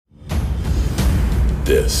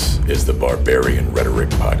This is the Barbarian Rhetoric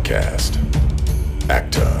Podcast.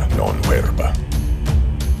 Acta non verba.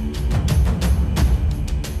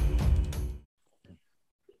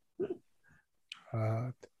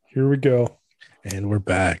 Here we go. And we're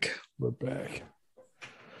back. We're back.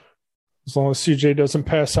 As long as CJ doesn't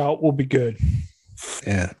pass out, we'll be good.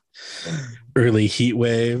 Yeah. Early heat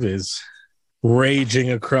wave is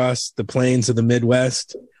raging across the plains of the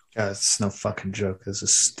Midwest. God, it's no fucking joke. This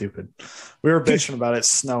is stupid. We were bitching about it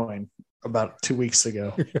snowing about 2 weeks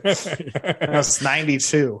ago. And it's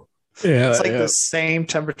 92. Yeah. It's like the same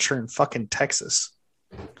temperature in fucking Texas.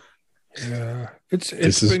 Yeah.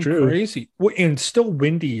 It's been crazy. And still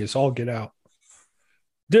windy as all get out.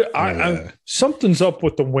 Something's up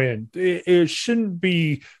with the wind. It shouldn't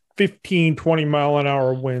be 15, 20 mile an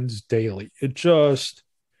hour winds daily. It just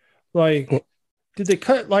like, did they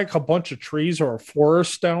cut like a bunch of trees or a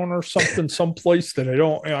forest down or something someplace that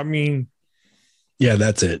yeah,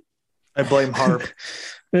 that's it. I blame Harp.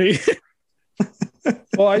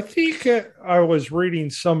 Well, I think I was reading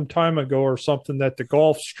some time ago or something that the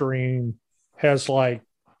Gulf Stream has like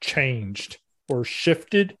changed or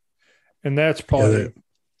shifted. And that's probably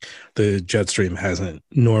the jet stream hasn't.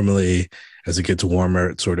 Normally, as it gets warmer,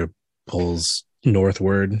 it sort of pulls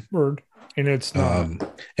northward. And it's not.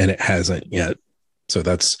 And it hasn't yet. So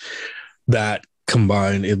that's that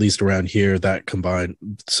combined, at least around here, that combined.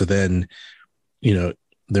 So then,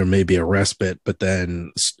 there may be a respite, but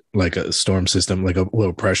then like a storm system, like a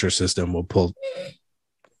low pressure system will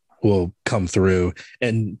come through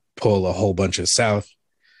and pull a whole bunch of south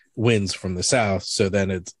winds from the south. So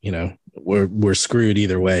then it's, we're screwed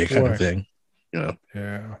either way kind of thing.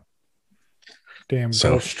 Yeah. Damn,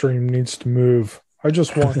 Gulf Stream needs to move. I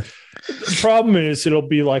just want the problem is it'll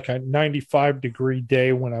be like a 95-degree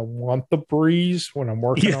day when I want the breeze when I'm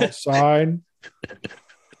working outside.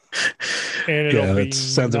 And it'll be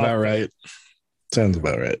sounds about right. Sounds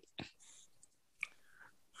about right.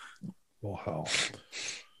 Well, hell.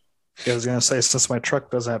 I was gonna say, since my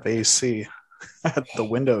truck doesn't have AC, I had the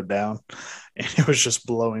window down and it was just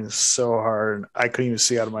blowing so hard I couldn't even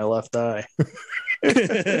see out of my left eye.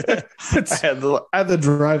 I had to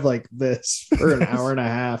drive like this for an hour and a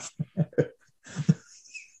half.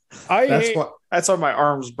 That's why my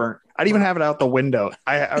arms burnt. I didn't even have it out the window.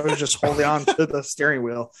 I was just holding on to the steering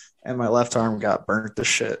wheel and my left arm got burnt to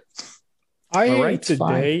shit. I hate the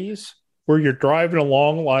days where you're driving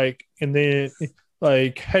along and then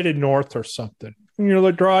headed north or something. And you're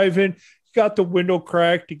like driving, you got the window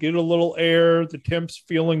cracked, you get a little air, the temp's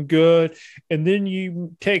feeling good, and then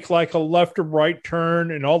you take like a left or right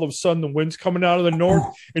turn and all of a sudden the wind's coming out of the north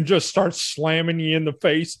and just starts slamming you in the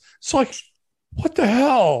face. It's like, what the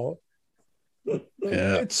hell?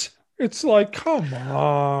 Yeah. It's like, come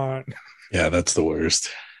on. Yeah, that's the worst.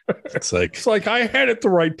 It's like I had it the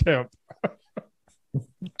right temp.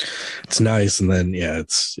 It's nice, and then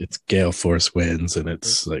it's gale force winds, and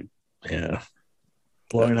it's like,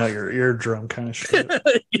 blowing out your eardrum kind of shit.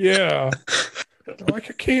 Yeah. Like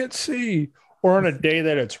I can't see. Or on a day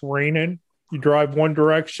that it's raining, you drive one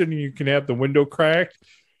direction and you can have the window cracked.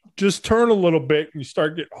 Just turn a little bit and you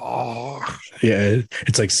start getting, Yeah,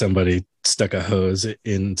 it's like somebody stuck a hose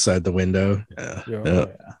inside the window. Yeah.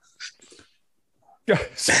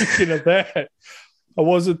 Speaking of that, I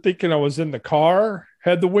wasn't thinking I was in the car,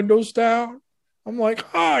 had the windows down. I'm like,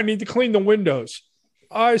 I need to clean the windows.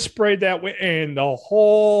 I sprayed that and the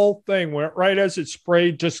whole thing went right as it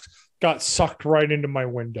sprayed, just got sucked right into my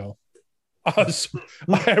window. I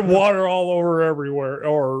had water all over everywhere,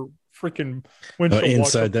 or freaking windshield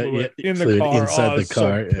inside that in the car. Inside the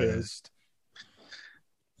car. So pissed.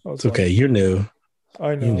 It's okay. You're new.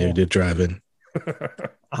 I know. You're new to driving.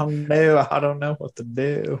 I'm new. I don't know what to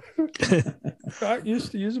do. I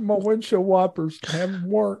used to using my windshield wipers to have them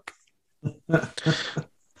work.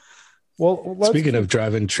 Well, speaking of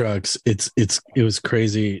driving trucks, it was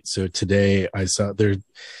crazy. So today I saw they're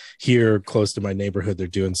here close to my neighborhood. They're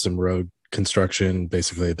doing some road construction.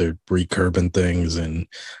 Basically, they're recurbing things and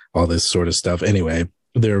all this sort of stuff. Anyway,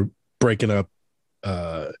 they're breaking up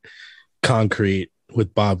concrete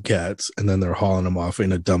with bobcats, and then they're hauling them off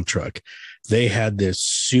in a dump truck. They had this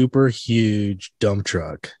super huge dump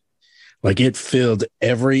truck. Like it filled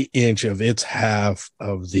every inch of its half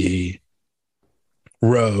of the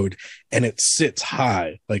road, and it sits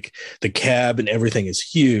high. Like the cab and everything is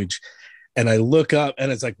huge. And I look up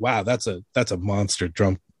and it's like, wow, that's a monster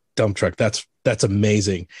dump truck. That's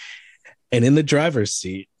amazing. And in the driver's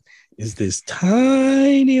seat is this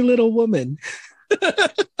tiny little woman.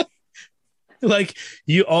 Like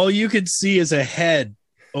all you could see is a head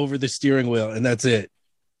over the steering wheel, and that's it.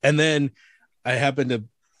 And then I happened to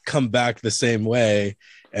come back the same way.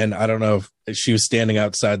 And I don't know if she was standing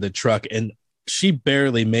outside the truck and she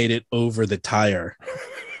barely made it over the tire.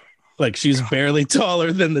 Like she's barely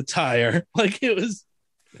taller than the tire. Like it was.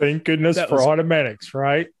 Thank goodness for automatics,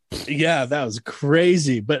 right? Yeah, that was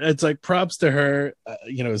crazy. But it's like props to her.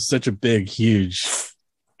 It's such a big, huge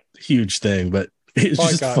thing. But it's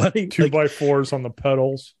just funny. 2x4s on the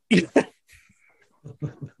pedals.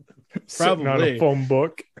 Probably on a phone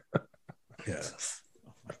book. Yeah.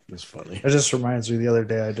 It's funny. It just reminds me the other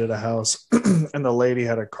day I did a house and the lady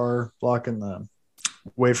had a car blocking the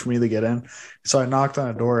way for me to get in. So I knocked on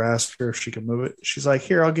a door, asked her if she could move it. She's like,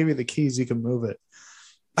 "Here, I'll give you the keys. You can move it."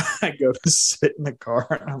 I go to sit in the car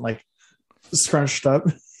and I'm like scrunched up,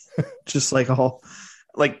 just like all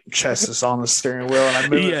like chest is on the steering wheel and I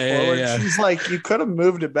move it forward. Yeah. She's like, "You could have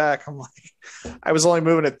moved it back." I'm like, I was only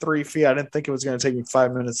moving it 3 feet. I didn't think it was going to take me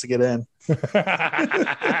 5 minutes to get in.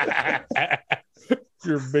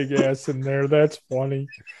 Your big ass in there. That's funny.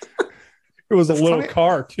 It was a little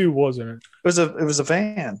car too, wasn't it? It was a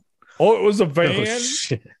van. Oh, it was a van? Oh,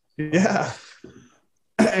 shit. Yeah.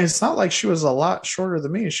 And it's not like she was a lot shorter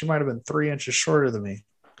than me. She might have been 3 inches shorter than me.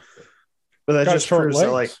 But that just proves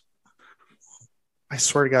that, like, I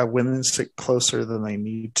swear to God, women sit closer than they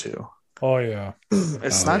need to. Oh, yeah.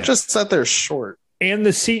 It's not just that they're short. And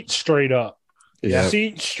the seat straight up. Yeah.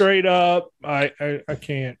 Seat straight up. I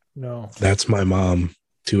can't. No. That's my mom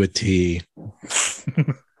to a T.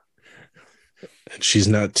 And she's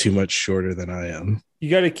not too much shorter than I am. You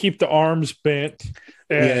got to keep the arms bent.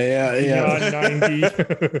 Yeah. 90.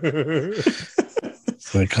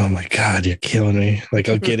 It's like, oh my God, you're killing me. Like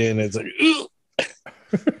I'll get in, it's like,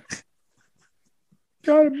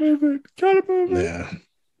 gotta move it. Yeah.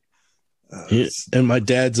 And my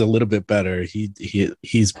dad's a little bit better.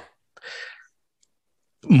 He's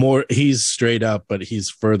straight up, but he's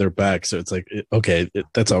further back. So it's like, okay,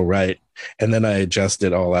 that's all right. And then I adjust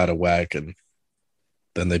it all out of whack and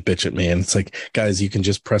then they bitch at me. And it's like, guys, you can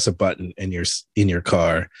just press a button and you're in your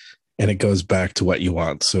car and it goes back to what you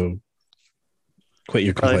want. So quit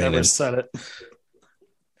your complaining. I never said it.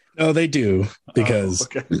 No, they do because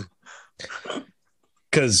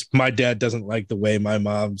my dad doesn't like the way my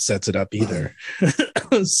mom sets it up either.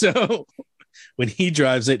 So when he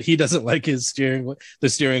drives it, he doesn't like the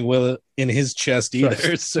steering wheel in his chest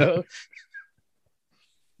either. So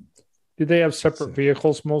do they have separate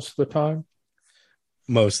vehicles most of the time?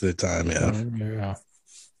 Most of the time, yeah. Yeah.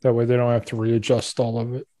 That way they don't have to readjust all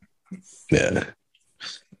of it. Yeah.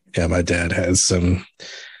 Yeah, my dad has some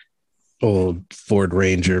old Ford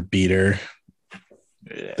Ranger beater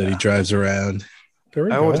that he drives around.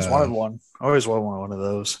 I always wanted one. I always wanted one of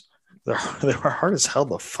those. They were hard as hell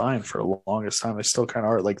to find for the longest time. They still kind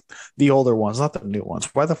of are, like the older ones, not the new ones.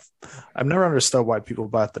 I've never understood why people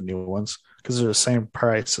bought the new ones because they're the same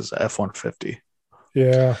price as the F-150.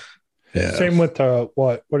 Yeah. Yeah. Same with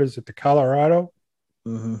what is it? The Colorado?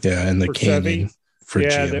 Mm-hmm. Yeah, and the Canyon for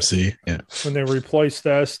GMC. When they replaced the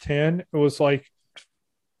S10, it was like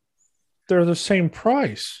they're the same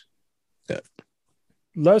price. Yeah.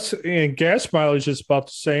 Less and gas mileage is about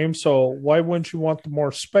the same. So why wouldn't you want the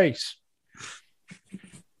more space?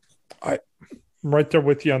 I'm right there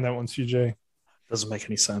with you on that one, CJ. Doesn't make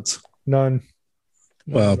any sense. None.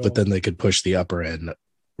 Well, but then they could push the upper end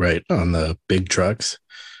right on the big trucks.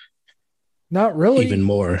 Not really. Even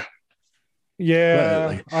more.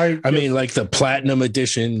 Yeah. Right. I mean, like the Platinum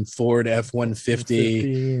Edition Ford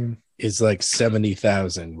F-150 is like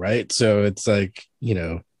 70,000, right? So it's like,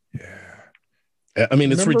 Yeah. I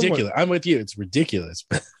mean, it's ridiculous. I'm with you. It's ridiculous.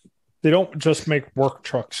 They don't just make work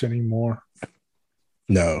trucks anymore.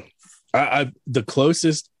 No. The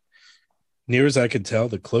closest, near as I can tell,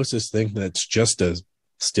 the closest thing that's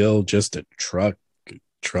still just a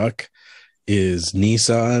truck is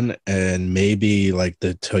Nissan and maybe like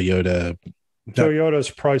the Toyota. Toyota's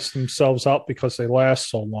priced themselves out because they last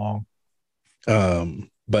so long.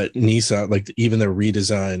 But Nissan, like even the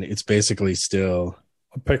redesign, it's basically still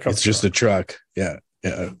a pickup. It's just a truck. Yeah.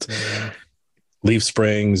 Leaf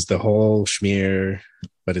springs, the whole schmear,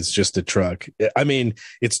 but it's just a truck. I mean,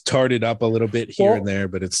 it's tarted up a little bit here and there,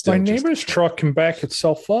 but it's still. My neighbor's truck can back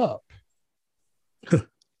itself up.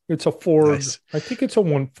 It's a Ford. Nice. I think it's a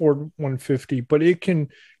Ford 150, but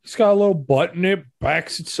it's got a little button. It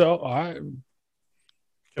backs itself. Can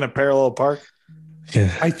it parallel park?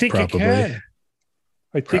 Yeah, I think it can.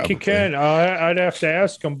 It can. I'd have to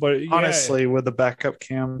ask him, but honestly, with the backup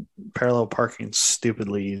cam, parallel parking is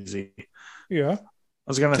stupidly easy. Yeah. I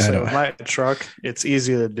was going to say, with my truck, it's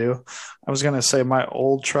easy to do. I was going to say, my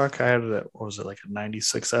old truck, I had like a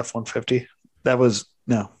 96 F-150. That was,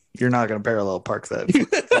 no, you're not going to parallel park that thing.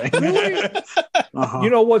 You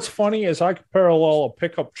know what's funny is I can parallel a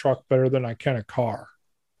pickup truck better than I can a car.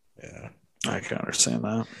 Yeah. I can understand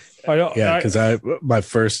that. I don't. Yeah, because my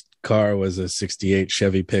first car was a '68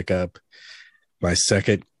 Chevy pickup. The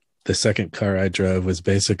second car I drove was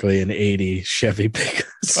basically an '80 Chevy pickup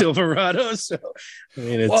Silverado. So I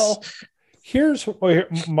mean, here's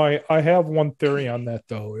I have one theory on that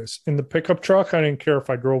though. Is in the pickup truck, I didn't care if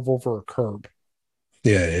I drove over a curb.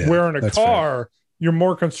 Yeah. Where in a car, you're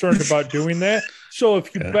more concerned about doing that. So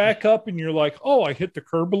if you back up and you're like, oh, I hit the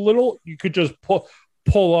curb a little, you could just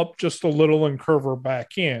pull up just a little and curve her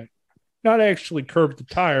back in. Not actually curve the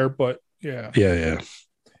tire, but yeah. Yeah.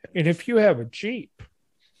 And if you have a Jeep,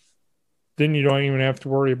 then you don't even have to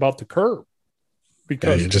worry about the curb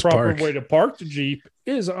because the proper way to park the Jeep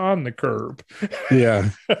is on the curb. Yeah.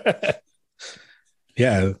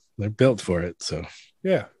 Yeah, they're built for it. So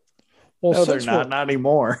yeah. Well, no, they're not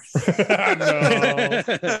anymore. No.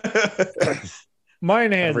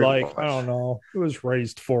 Mine had I don't know, it was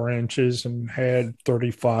raised 4 inches and had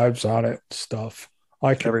 35s on it stuff.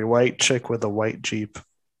 Every white chick with a white Jeep.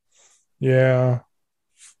 Yeah.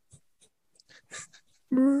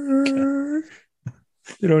 They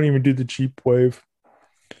don't even do the Jeep wave.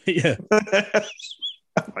 Yeah.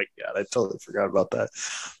 Oh my God, I totally forgot about that.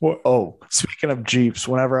 What? Oh, speaking of Jeeps,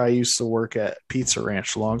 whenever I used to work at Pizza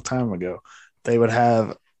Ranch a long time ago, they would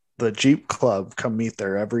have the Jeep Club come meet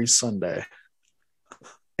there every Sunday.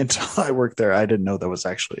 Until I worked there, I didn't know that was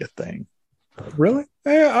actually a thing. Really?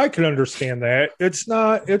 Yeah, I can understand that. It's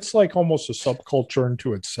like almost a subculture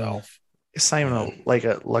into itself. It's not even like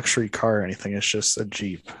a luxury car or anything. It's just a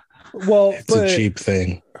Jeep. Well, it's a Jeep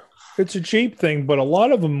thing. It's a Jeep thing, but a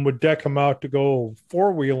lot of them would deck them out to go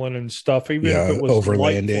four-wheeling and stuff, even if it was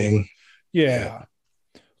overlanding. Yeah.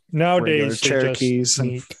 Nowadays, Cherokees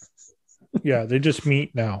they just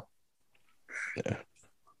meet now. Yeah.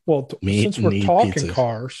 Well, since we're talking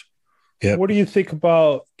cars, what do you think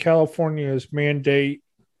about California's mandate?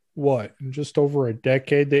 What, in just over a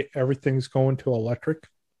decade, everything's going to electric?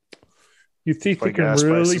 You think they can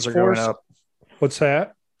really force? What's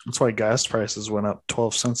that? That's why gas prices went up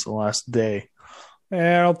 12 cents in the last day.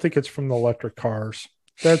 I don't think it's from the electric cars.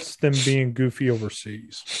 That's them being goofy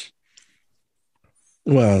overseas.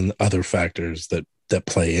 Well, and other factors that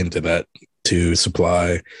play into that to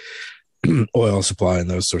supply, oil supply and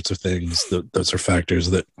those sorts of things. Those are factors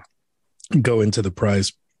that go into the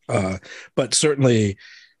price. But certainly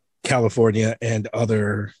California and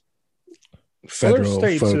other federal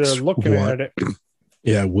states folks that are looking at it.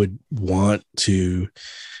 Yeah, would want to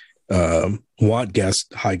want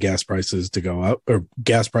high gas prices to go up, or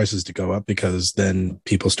gas prices to go up, because then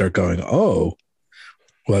people start going, oh,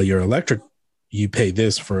 well, you're electric, you pay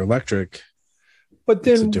this for electric. But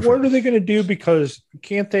then what are they going to do? Because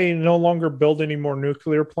can't they no longer build any more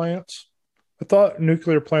nuclear plants? I thought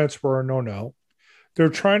nuclear plants were a no-no. They're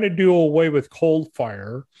trying to do away with coal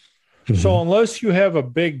fire. Mm-hmm. So unless you have a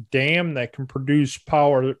big dam that can produce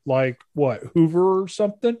power like Hoover or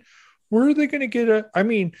something, where are they going to get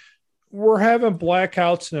we're having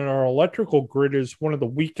blackouts and our electrical grid is one of the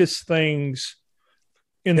weakest things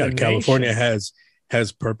in the nation. California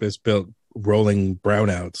has purpose-built rolling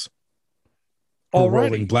brownouts.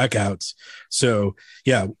 Rolling blackouts. So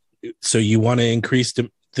you want to increase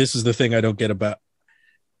this is the thing I don't get about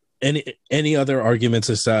any other arguments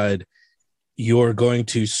aside. You're going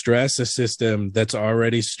to stress a system that's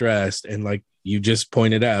already stressed, and like you just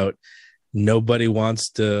pointed out, nobody wants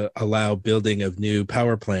to allow building of new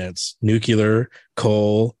power plants, nuclear,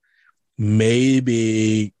 coal,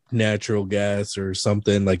 maybe natural gas or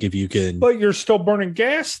something, like if you can. But you're still burning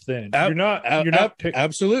gas then. You're not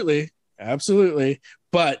Absolutely.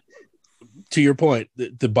 But to your point,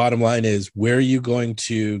 the bottom line is, where are you going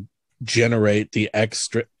to generate the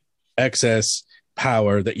excess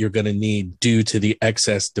power that you're going to need due to the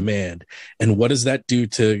excess demand? And what does that do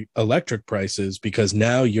to electric prices? Because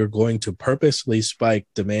now you're going to purposely spike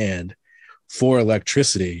demand for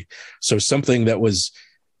electricity. So something that was,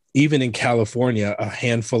 even in California, a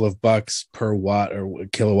handful of bucks per watt or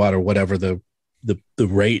kilowatt or whatever the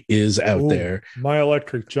rate is out there. My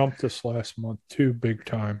electric jumped this last month too, big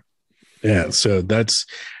time. Yeah, so that's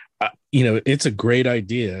it's a great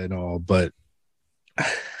idea and all, but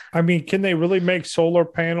can they really make solar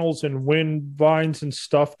panels and wind vines and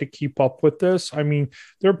stuff to keep up with this?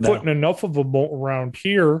 They're putting enough of them around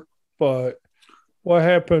here, but what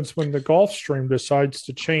happens when the Gulf Stream decides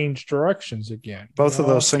to change directions again? Both of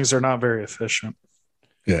those things are not very efficient.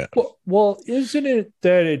 Yeah. Well, isn't it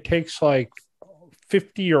that it takes like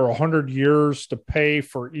 50 or 100 years to pay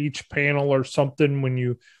for each panel or something when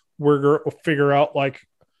you figure out like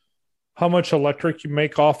how much electric you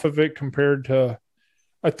make off of it compared to,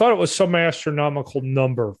 I thought it was some astronomical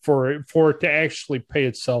number for it to actually pay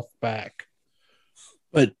itself back.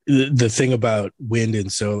 But the thing about wind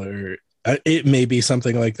and solar, it may be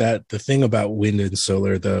something like that. The thing about wind and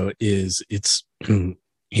solar, though, is it's,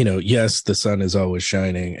 yes, the sun is always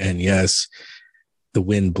shining, and yes, the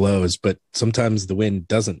wind blows, but sometimes the wind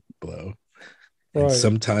doesn't blow. Right. And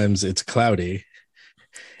sometimes it's cloudy.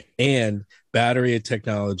 And battery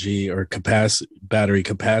technology or battery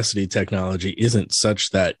capacity technology isn't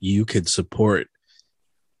such that you could support,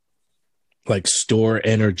 like, store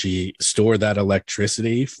that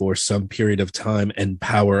electricity for some period of time and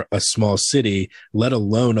power a small city, let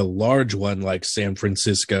alone a large one like San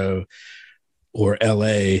Francisco or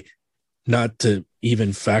LA, not to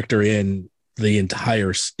even factor in the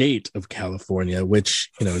entire state of California, which,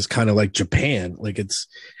 is kind of like Japan.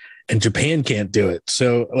 And Japan can't do it.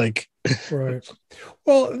 So, like, right.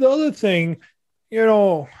 Well, the other thing,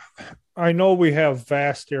 I know we have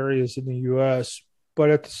vast areas in the U.S., but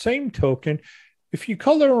at the same token, if you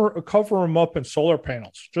cover them up in solar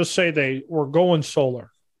panels, just say we're going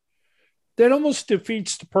solar, that almost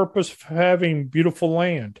defeats the purpose of having beautiful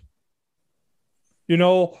land.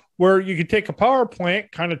 Where you could take a power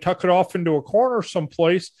plant, kind of tuck it off into a corner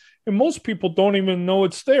someplace, and most people don't even know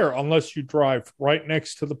it's there unless you drive right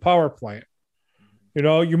next to the power plant.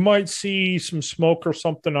 You might see some smoke or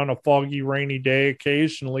something on a foggy, rainy day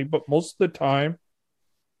occasionally, but most of the time,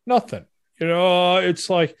 nothing. It's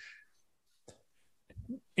like,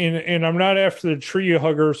 and I'm not after the tree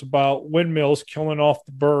huggers about windmills killing off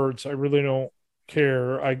the birds. I really don't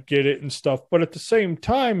care. I get it and stuff. But at the same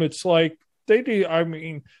time, it's like they do. I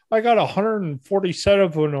mean, I got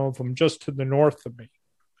 147 of them just to the north of me.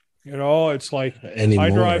 It's like anymore. I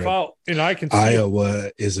drive out and I can see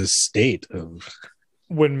Iowa is a state of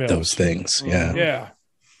windmills. Those things. Yeah.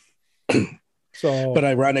 Yeah. So, but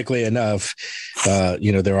ironically enough,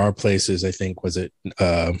 there are places, I think, was it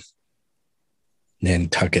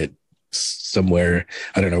Nantucket somewhere,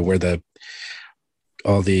 I don't know, where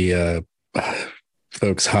all the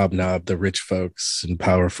folks hobnob, the rich folks and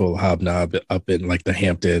powerful hobnob up in like the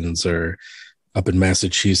Hamptons or up in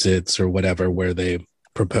Massachusetts or whatever, where they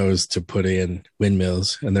proposed to put in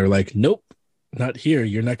windmills, and they're like, nope, not here.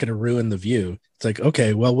 You're not going to ruin the view. It's like,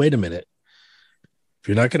 okay, well, wait a minute. If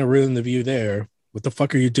you're not going to ruin the view there, what the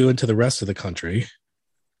fuck are you doing to the rest of the country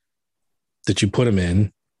that you put them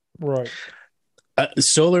in? Right.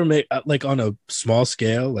 Solar, like on a small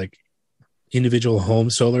scale, like individual home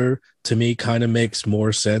solar, to me kind of makes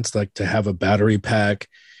more sense, like to have a battery pack,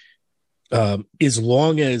 as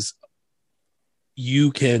long as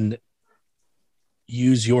you can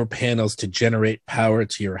use your panels to generate power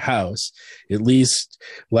to your house. At least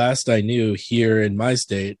last I knew here in my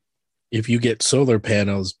state, if you get solar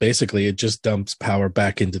panels, basically it just dumps power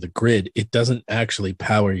back into the grid. It doesn't actually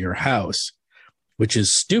power your house, which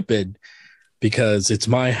is stupid because it's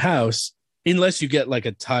my house, unless you get like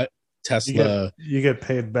a Tesla. You get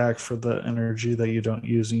paid back for the energy that you don't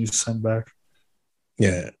use and you send back.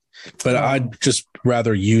 Yeah. But I'd just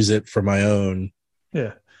rather use it for my own.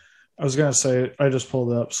 Yeah. I was going to say, I just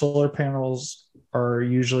pulled it up. Solar panels are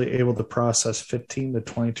usually able to process 15 to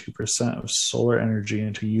 22% of solar energy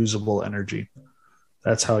into usable energy.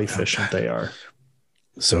 That's how efficient they are.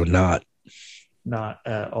 So not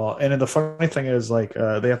at all. And then the funny thing is, like,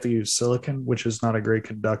 they have to use silicon, which is not a great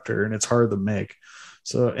conductor, and it's hard to make.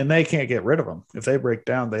 So, and they can't get rid of them. If they break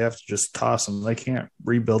down, they have to just toss them. They can't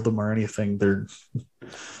rebuild them or anything. They're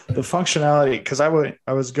the functionality, because I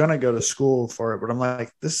was going to go to school for it, but I'm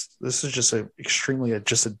like, this is just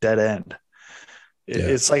just a dead end.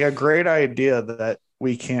 It's like a great idea that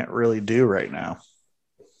we can't really do right now.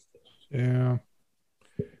 Yeah.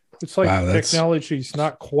 It's like technology's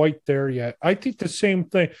not quite there yet. I think the same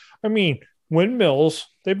thing. I mean, windmills,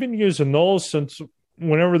 they've been using those since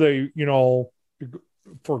whenever they,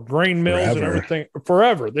 for grain mills and everything,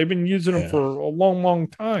 forever. They've been using them for a long, long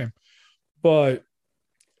time. But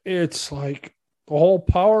it's like the whole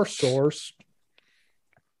power source.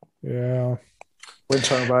 Yeah. Wind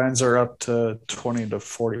turbines are up to 20 to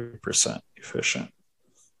 40% efficient.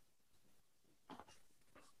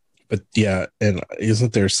 But yeah, and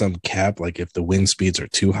isn't there some cap? Like if the wind speeds are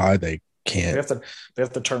too high, they can't. They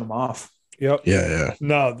have to turn them off. Yep. Yeah.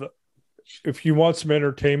 No, if you want some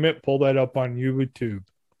entertainment, pull that up on YouTube.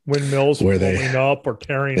 Windmills blowing up or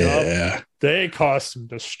tearing up, they cause some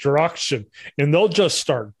destruction, and they'll just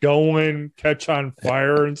start going, catch on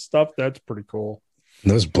fire and stuff. That's pretty cool.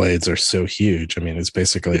 And those blades are so huge. I mean, it's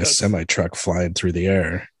basically a semi truck flying through the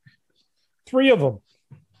air. 3 of them.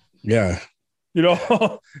 Yeah.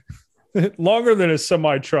 longer than a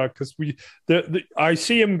semi truck because I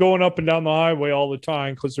see them going up and down the highway all the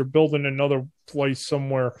time because they're building another place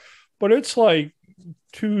somewhere, but it's like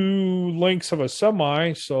 2 lengths of a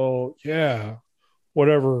semi. So yeah,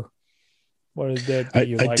 whatever. What did that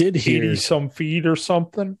be? I did hear 80 some feet or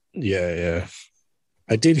something. Yeah.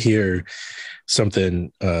 I did hear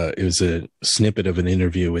something. It was a snippet of an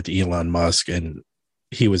interview with Elon Musk, and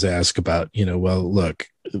he was asked about, well, look,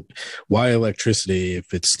 why electricity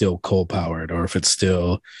if it's still coal powered, or if it's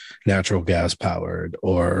still natural gas powered,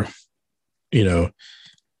 or, the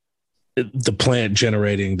plant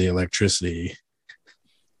generating the electricity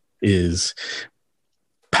is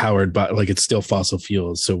powered by, like, it's still fossil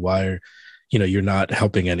fuels. So why are, you're not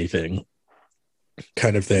helping anything,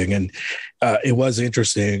 kind of thing. And it was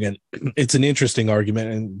interesting, and it's an interesting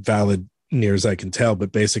argument and valid near as I can tell.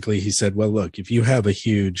 But basically he said, well, look, if you have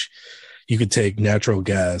you could take natural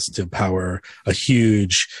gas to power a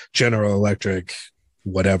huge General Electric,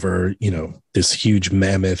 whatever, this huge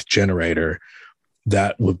mammoth generator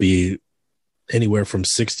that would be anywhere from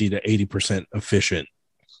 60 to 80% efficient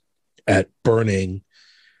at burning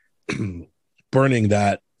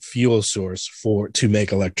that fuel source to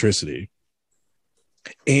make electricity.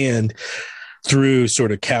 And through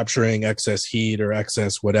sort of capturing excess heat or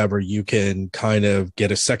excess whatever, you can kind of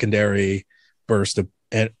get a secondary burst of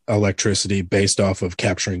electricity based off of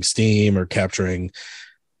capturing steam or capturing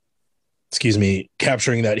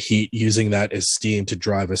that heat, using that as steam to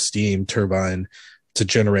drive a steam turbine to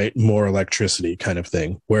generate more electricity, kind of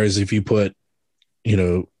thing. Whereas if you put,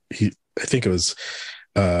 I think it was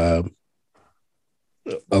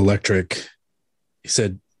electric, he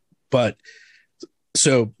said, but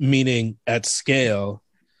so meaning at scale,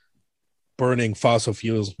 burning fossil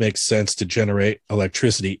fuels makes sense to generate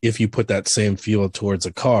electricity. If you put that same fuel towards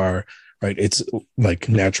a car, right, it's like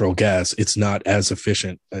natural gas. It's not as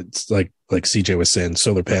efficient. It's like CJ was saying,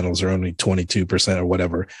 solar panels are only 22% or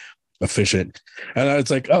whatever efficient. And I was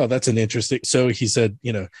like, oh, that's an interesting. So he said,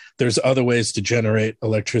 there's other ways to generate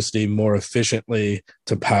electricity more efficiently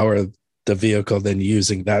to power the vehicle than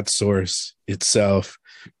using that source itself.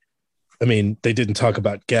 I mean, they didn't talk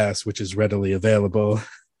about gas, which is readily available.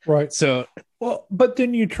 Right. So, well, but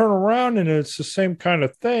then you turn around and it's the same kind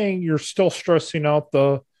of thing. You're still stressing out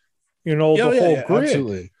the whole grid.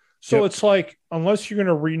 Absolutely. So it's like, unless you're going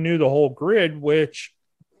to renew the whole grid, which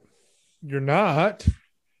you're not,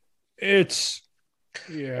 it's,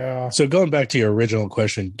 yeah. So going back to your original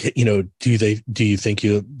question, do you think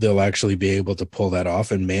they'll actually be able to pull that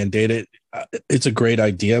off and mandate it? It's a great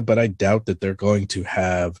idea, but I doubt that they're going to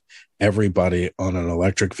have everybody on an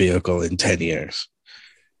electric vehicle in 10 years.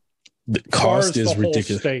 The cost is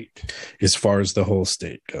ridiculous as far as the whole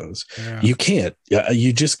state goes. Yeah.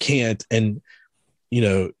 You just can't. And,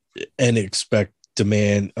 and expect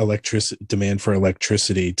demand for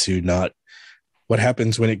electricity to not, what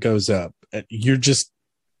happens when it goes up? And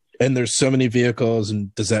there's so many vehicles.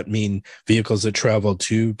 And does that mean vehicles that travel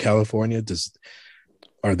to California?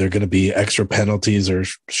 Are there going to be extra penalties or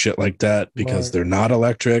shit like that because they're not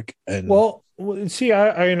electric? And well, see,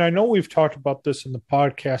 I know we've talked about this in the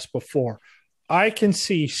podcast before. I can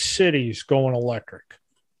see cities going electric.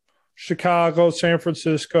 Chicago, San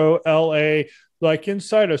Francisco, LA, like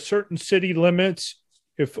inside of certain city limits,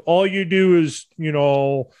 if all you do is,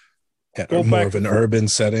 go more back of an urban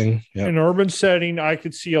setting. Yep. An urban setting, I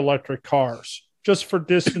could see electric cars just for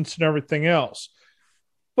distance and everything else.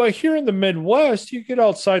 But here in the Midwest, you get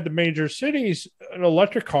outside the major cities, an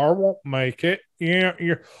electric car won't make it. They ain't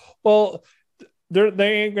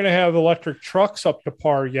going to have electric trucks up to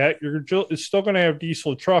par yet. You're still going to have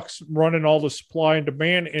diesel trucks running all the supply and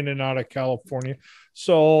demand in and out of California.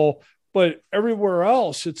 So, but everywhere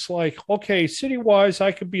else, it's like, okay, city-wise,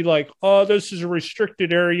 I could be like, oh, this is a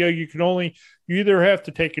restricted area. You either have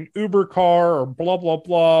to take an Uber car or blah, blah,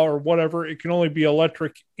 blah, or whatever. It can only be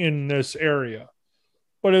electric in this area.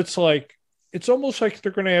 But it's like, it's almost like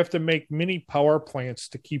they're going to have to make mini power plants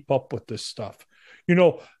to keep up with this stuff.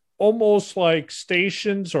 Almost like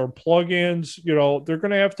stations or plug-ins, they're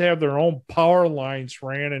going to have their own power lines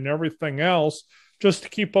ran and everything else just to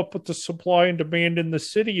keep up with the supply and demand in the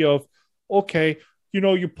city of, okay,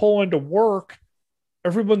 you pull into work,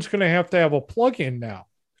 everyone's going to have a plug-in now.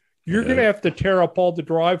 You're going to have to tear up all the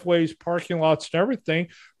driveways, parking lots, and everything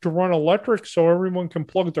to run electric so everyone can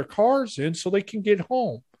plug their cars in so they can get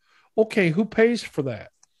home. Okay, who pays for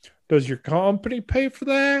that? Does your company pay for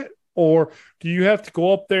that? Or do you have to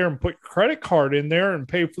go up there and put your credit card in there and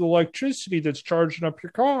pay for the electricity that's charging up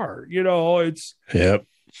your car? It's... Yep.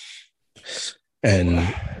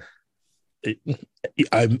 And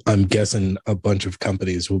I'm guessing a bunch of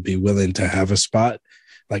companies will be willing to have a spot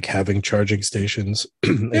like having charging stations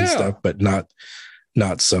and stuff, but not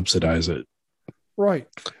subsidize it. Right.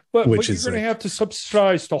 But you're going to have to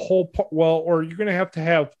subsidize the whole, or you're going to have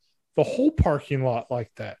the whole parking lot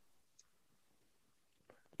like that.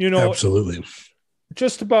 You know, absolutely.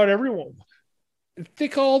 Just about everyone.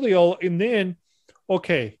 Think and then,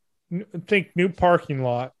 okay, think new parking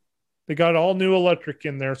lot. They got all new electric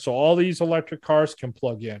in there, so all these electric cars can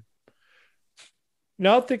plug in.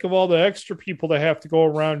 Now think of all the extra people that have to go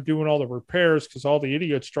around doing all the repairs because all the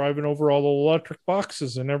idiots driving over all the electric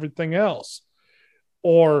boxes and everything else.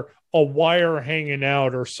 Or a wire hanging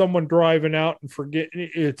out or someone driving out and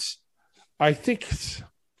forgetting I think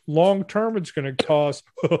long term it's going to cause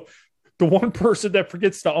the one person that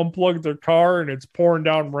forgets to unplug their car and it's pouring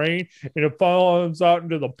down rain and it falls out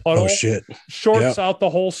into the puddle. Oh, shit. Shorts out the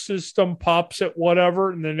whole system, pops it, whatever,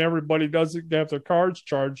 and then everybody doesn't have their cars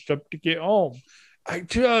charged up to get home. I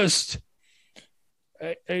think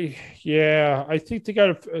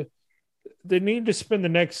they need to spend the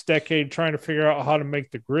next decade trying to figure out how to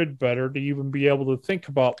make the grid better to even be able to think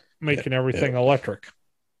about making everything electric.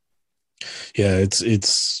 Yeah,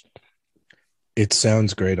 it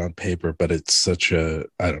sounds great on paper, but it's such I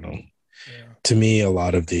don't know. Yeah. To me, a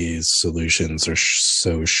lot of these solutions are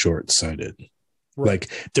so short-sighted. Right.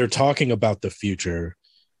 Like they're talking about the future.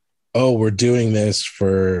 Oh, we're doing this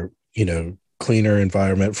for, cleaner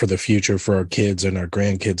environment for the future for our kids and our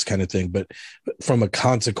grandkids kind of thing. But from a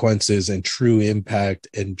consequences and true impact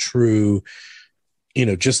and true,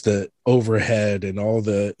 just the overhead and all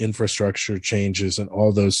the infrastructure changes and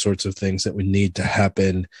all those sorts of things that would need to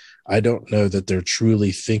happen, I don't know that they're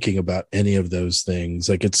truly thinking about any of those things.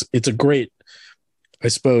 Like it's a great, I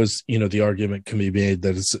suppose, the argument can be made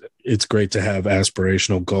that it's great to have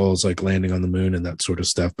aspirational goals like landing on the moon and that sort of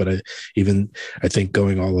stuff. But I think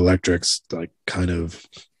going all electrics, like kind of,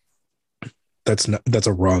 that's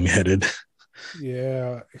a wrong-headed,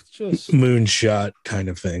 it's just moonshot kind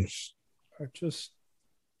of thing.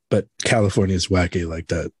 But California's wacky like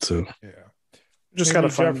that. So just got to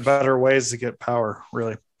find better ways to get power,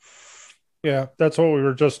 really. Yeah, that's what we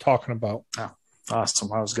were just talking about. Oh,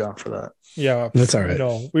 awesome. I was going for that. Yeah, that's all right.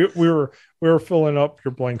 No, we were filling up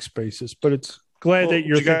your blank spaces, but it's glad that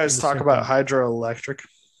you're. Did you guys talk about hydroelectric?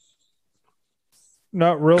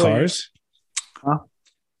 Not really. Cars? Huh?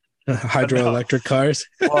 Hydroelectric cars?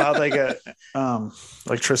 Well, how they get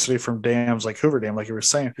electricity from dams like Hoover Dam, like you were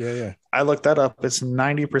saying. Yeah. I looked that up. It's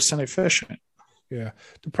 90% efficient. Yeah.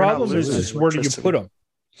 The problem is where do you put them?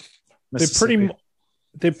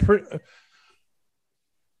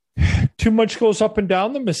 Too much goes up and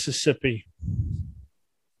down the Mississippi.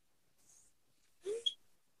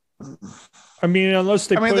 I mean, unless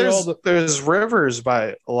there's rivers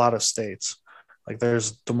by a lot of states. Like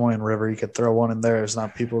there's Des Moines River, you could throw one in there. There's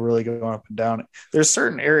not people really going up and down. There's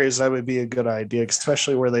certain areas that would be a good idea,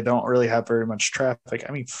 especially where they don't really have very much traffic.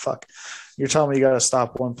 I mean, fuck. You're telling me you got to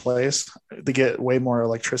stop one place to get way more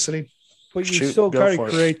electricity? But you still got to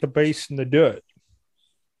create the basin to do it.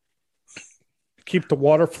 Keep the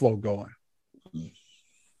water flow going.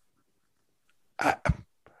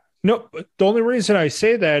 No, the only reason I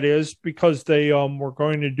say that is because they were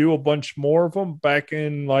going to do a bunch more of them back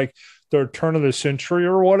in like the turn of the century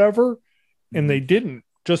or whatever, and they didn't,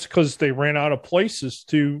 just because they ran out of places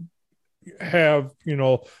to have,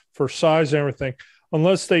 for size and everything,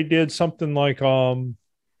 unless they did something like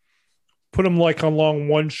put them like along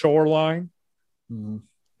one shoreline. Mm-hmm.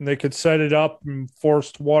 And they could set it up and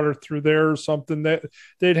forced water through there or something. That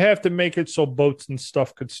they'd have to make it so boats and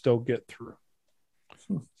stuff could still get through.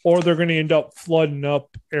 Or they're going to end up flooding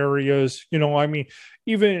up areas. I mean,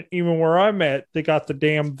 even where I'm at, they got the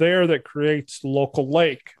dam there that creates the local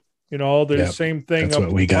lake. The same thing up at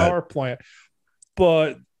the power plant.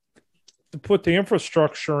 But to put the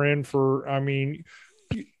infrastructure in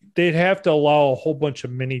they'd have to allow a whole bunch of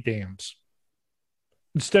mini dams.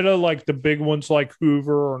 Instead of like the big ones like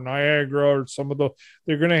Hoover or Niagara or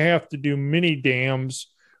they're going to have to do mini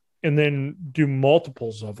dams and then do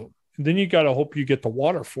multiples of them. And then you got to hope you get the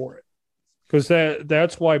water for it, because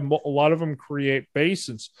that's why a lot of them create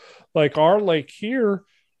basins. Like our lake here,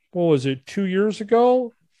 what was it, 2 years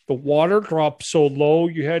ago? The water dropped so low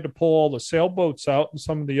you had to pull all the sailboats out, and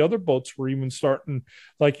some of the other boats were even starting,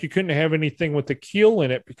 like you couldn't have anything with the keel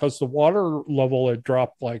in it because the water level had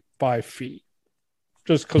dropped like 5 feet.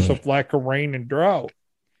 Just because of lack of rain and drought.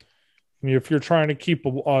 And if you're trying to keep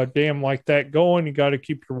a dam like that going, you got to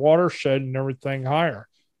keep your watershed and everything higher.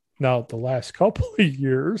 Now, the last couple of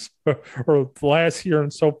years, or the last year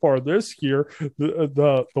and so far this year,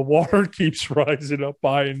 the water keeps rising up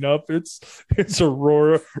high enough. It's a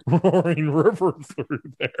roaring river through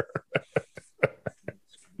there.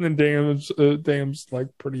 And Dam's like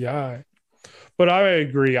pretty high. But I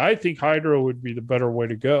agree. I think Hydro would be the better way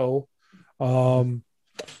to go.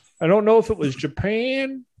 I don't know if it was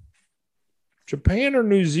Japan or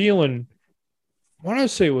New Zealand. I want to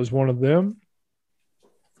say it was one of them.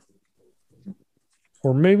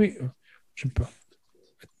 Or maybe Japan.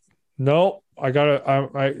 No, I got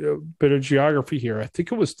a bit of geography here. I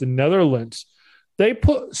think it was the Netherlands. They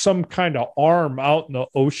put some kind of arm out in the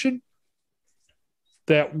ocean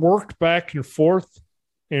that worked back and forth,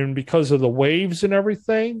 and because of the waves and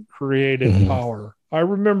everything, created power. I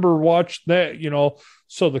remember watching that,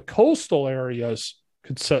 so the coastal areas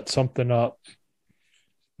could set something up.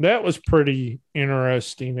 That was pretty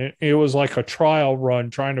interesting. It was like a trial run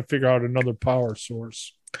trying to figure out another power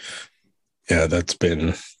source. Yeah, that's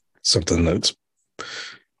been something that's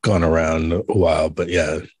gone around a while. But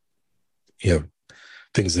yeah, you have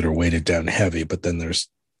things that are weighted down heavy, but then there's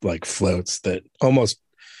like floats that almost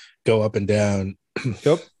go up and down.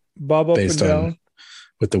 Yep, bob up and down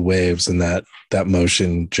with the waves, and that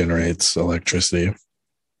motion generates electricity.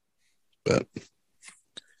 But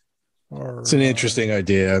it's an interesting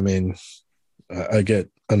idea. I mean, I get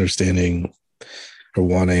understanding or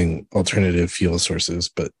wanting alternative fuel sources,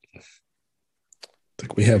 but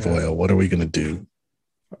like we have oil. What are we going to do?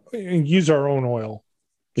 Use our own oil.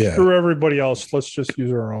 Yeah. For everybody else, let's just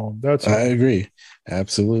use our own. I agree.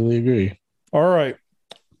 Absolutely agree. All right.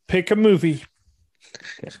 Pick a movie.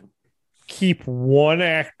 Keep one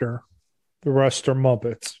actor. The rest are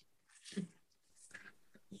Muppets.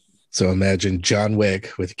 So imagine John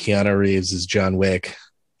Wick with Keanu Reeves as John Wick.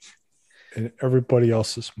 And everybody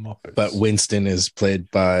else is Muppets. But Winston is played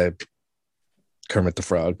by Kermit the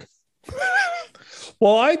Frog.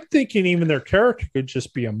 Well, I'm thinking even their character could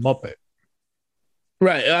just be a Muppet.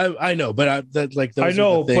 Right. I know, but those I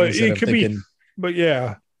know, are the things but it could be. But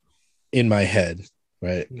yeah. In my head,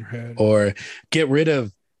 right? In your head. Or get rid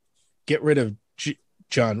of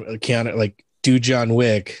John Keanu, like do John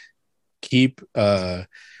Wick. Keep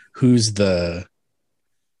who's the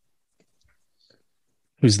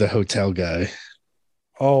hotel guy?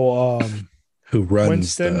 Oh, who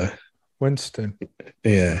runs Winston.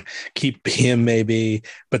 Yeah, keep him maybe,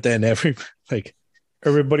 but then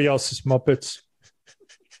everybody else is Muppets.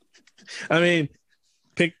 I mean,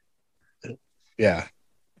 pick. Yeah,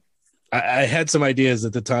 I had some ideas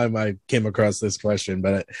at the time I came across this question,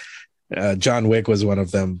 but John Wick was one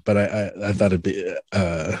of them. But I thought it'd be.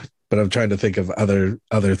 But I'm trying to think of other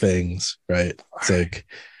things, right? It's like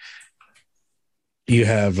you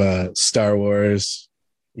have Star Wars,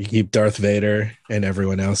 you keep Darth Vader, and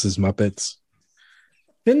everyone else is Muppets.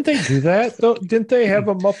 Didn't they do that though? Didn't they have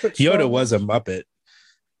a Muppet? Yoda was a Muppet,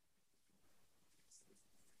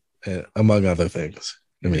 among other things.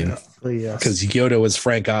 I mean, because Yoda was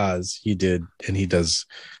Frank Oz, he does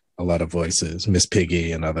a lot of voices, Miss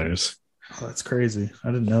Piggy and others. Oh, that's crazy!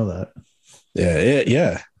 I didn't know that.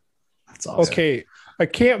 Yeah. Awesome. Okay, I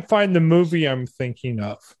can't find the movie I'm thinking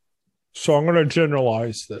of, so I'm going to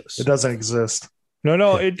generalize this. It doesn't exist.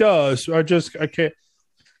 No, it does. I can't.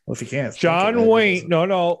 Well, if you can't, John Wayne.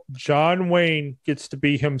 No. John Wayne gets to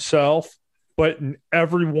be himself, but in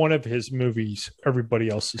every one of his movies, everybody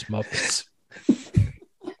else is Muppets.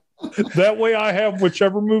 That way, I have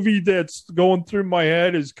whichever movie that's going through my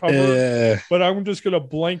head is covered. But I'm just going to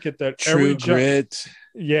blanket that. True Grit.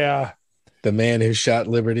 Yeah. The Man Who Shot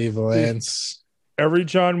Liberty Valance. Every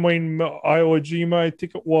John Wayne, Iwo Jima, I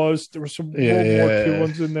think it was. There were some World War II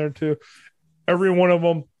ones in there too. Every one of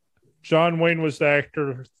them, John Wayne was the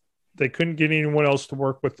actor. They couldn't get anyone else to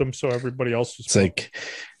work with them, so everybody else was. It's like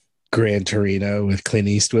Gran Torino with Clint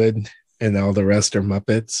Eastwood, and all the rest are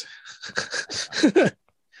Muppets.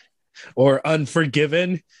 Or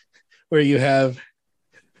Unforgiven, where you have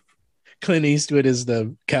Clint Eastwood as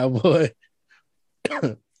the cowboy.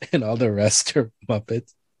 And all the rest are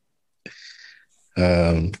Muppets.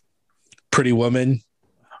 Pretty Woman.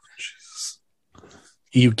 Oh,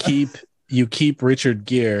 you keep Richard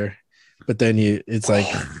Gere, but then it's like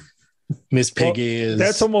Miss Piggy is.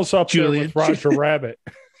 That's almost up there with Roger Rabbit.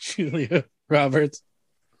 Julia Roberts.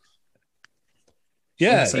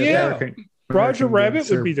 Yeah. Roger Rabbit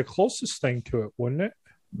would be the closest thing to it, wouldn't it?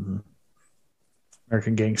 Mm-hmm.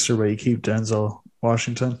 American Gangster, but you keep Denzel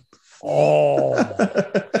Washington. Oh.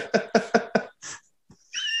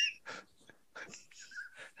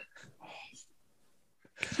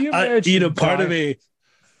 Part of me,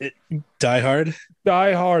 Die Hard,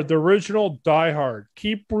 the original Die Hard.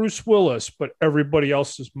 Keep Bruce Willis, but everybody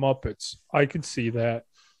else is Muppets. I could see that.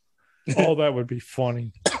 Oh, that would be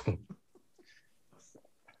funny. I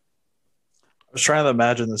was trying to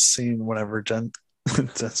imagine the scene whenever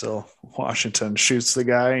Denzel Washington shoots the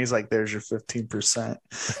guy. And he's like, "There's your 15%."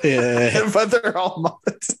 Yeah. But they're all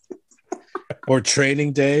Muppets. Or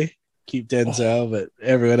Training Day, keep Denzel, but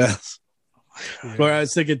everyone else. Yeah. Or I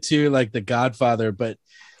was thinking too, like The Godfather, but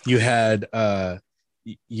you had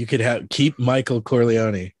you could keep Michael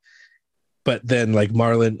Corleone, but then like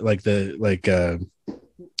Marlon, like the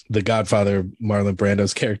Godfather, Marlon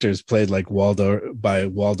Brando's characters played like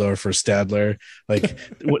Waldorf or Stadler, like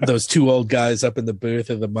those two old guys up in the booth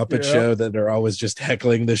of the Muppet Show that are always just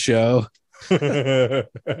heckling the show.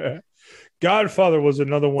 Godfather was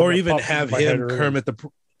another one. Or even have him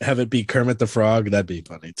have it be Kermit the Frog. That'd be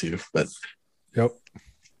funny too. But yep.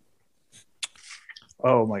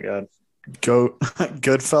 Oh my God.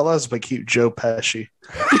 Goodfellas, but keep Joe Pesci.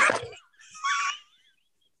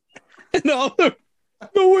 No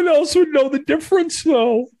one else would know the difference,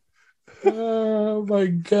 though. Oh my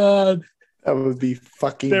God. That would be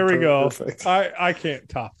fucking there we perfect. go. I can't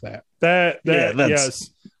top that. Yes,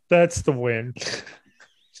 that's the win.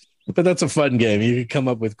 But that's a fun game. You could come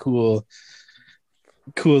up with cool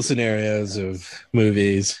scenarios of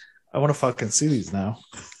movies. I want to fucking see these now.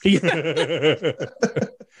 They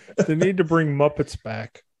need to bring Muppets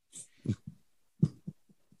back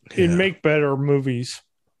and make better movies.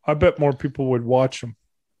 I bet more people would watch them.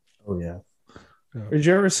 Oh yeah. Did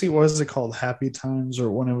you ever see, what is it called, Happy Times,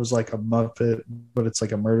 or when it was like a Muppet, but it's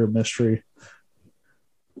like a murder mystery?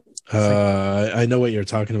 I know what you're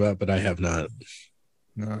talking about, but I have not.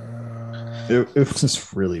 It was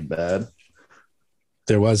just really bad.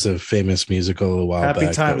 There was a famous musical a while back.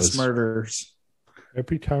 Happy Times Murders.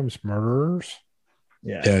 Happy Times Murderers?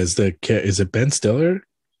 Yeah. Is it Ben Stiller?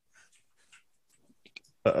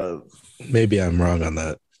 Maybe I'm wrong on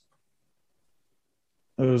that.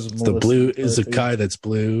 It was the blue is a guy that's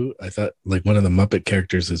blue. I thought like one of the Muppet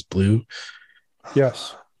characters is blue.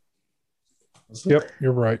 Yes. Yep,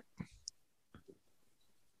 you're right.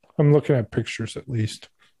 I'm looking at pictures at least.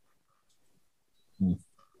 It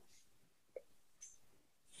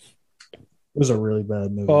was a really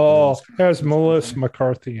bad movie. Oh, it has Melissa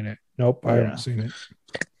McCarthy in it. Nope, I haven't seen it.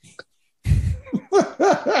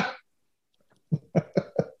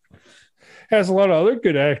 Has a lot of other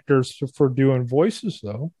good actors for doing voices,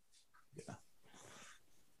 though. Yeah.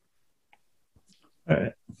 All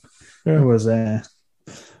right. Yeah. It was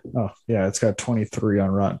it's got 23 on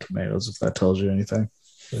Rotten Tomatoes, if that tells you anything.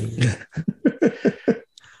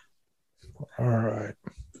 All right.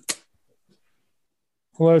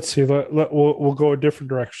 Well, let's see. We'll go a different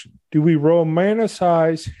direction. Do we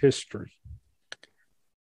romanticize history?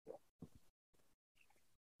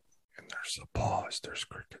 There's a pause. There's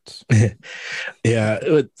crickets. Yeah.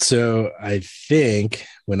 So I think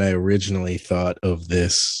when I originally thought of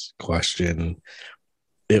this question,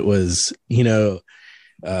 it was, we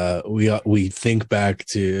think back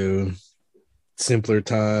to simpler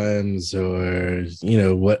times, or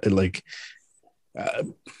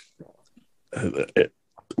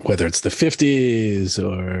whether it's the 50s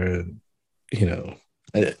or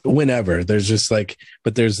whenever. There's just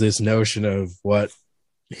but there's this notion of what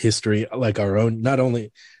history, like our own, not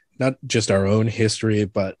just our own history,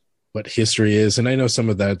 but what history is. And I know some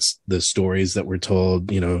of that's the stories that we're told,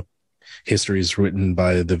 history is written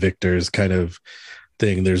by the victors kind of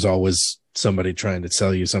thing. There's always somebody trying to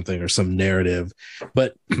tell you something or some narrative,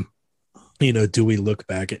 but do we look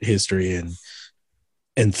back at history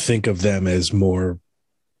and think of them as more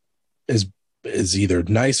as either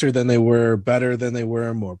nicer than they were, better than they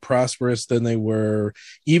were, more prosperous than they were?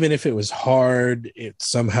 Even if it was hard,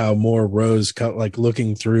 it's somehow more like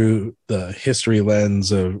looking through the history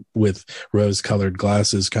lens with rose-colored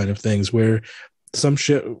glasses kind of things, where some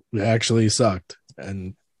shit actually sucked.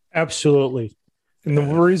 And absolutely. And the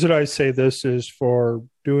reason I say this is for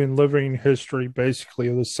doing living history basically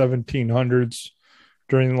of the 1700s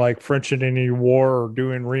during like French and Indian War, or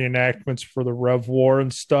doing reenactments for the Rev War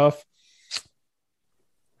and stuff.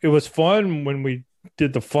 It was fun when we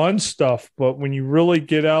did the fun stuff, but when you really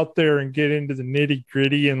get out there and get into the nitty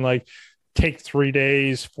gritty and like take 3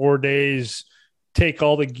 days, 4 days, take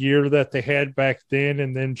all the gear that they had back then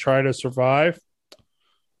and then try to survive.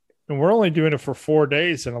 And we're only doing it for 4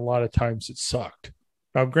 days, and a lot of times it sucked.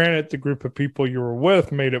 Now, granted, the group of people you were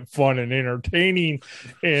with made it fun and entertaining,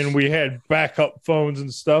 and we had backup phones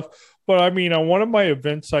and stuff. But I mean, on one of my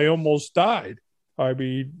events, I almost died. I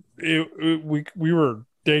mean, we were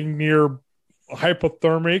dang near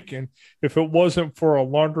hypothermic, and if it wasn't for a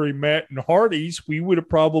laundromat and Hardee's, we would have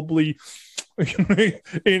probably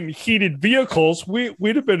in heated vehicles,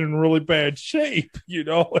 we'd have been in really bad shape.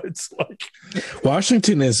 It's like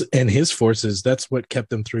Washington and his forces. That's what kept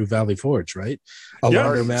them through Valley Forge, right? A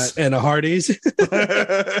laundromat and a Hardee's.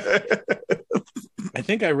 I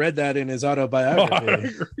think I read that in his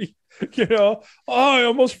autobiography. I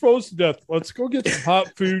almost froze to death. Let's go get some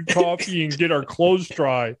hot food, coffee, and get our clothes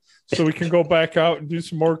dry so we can go back out and do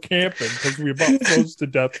some more camping because we about froze to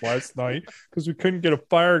death last night because we couldn't get a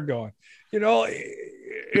fire going.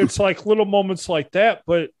 It's like little moments like that,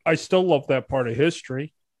 but I still love that part of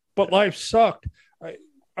history. But life sucked.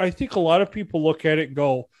 I think a lot of people look at it and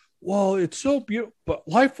go, well, it's so beautiful, but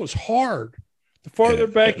life was hard. The farther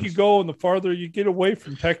back you go and the farther you get away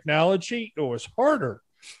from technology, it was harder.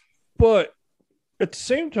 But at the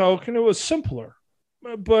same token, it was simpler.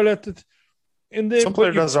 But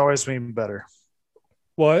simpler doesn't always mean better.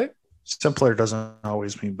 What? Simpler doesn't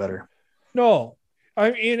always mean better. No.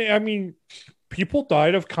 I mean, people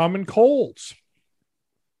died of common colds.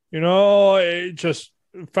 It just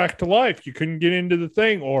fact of life. You couldn't get into the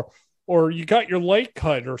thing, or you got your leg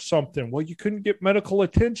cut or something. Well, you couldn't get medical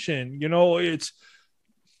attention. It's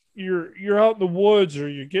you're out in the woods or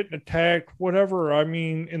you're getting attacked, whatever. I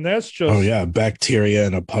mean, and that's just bacteria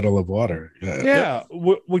in a puddle of water.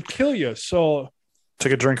 Would kill you. So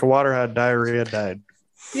took a drink of water, had diarrhea, died.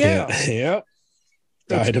 Yep.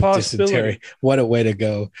 Died of dysentery. What a way to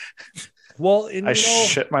go. Well, I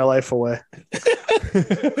shit my life away.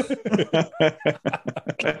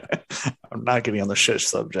 I'm not getting on the shit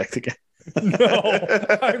subject again. No,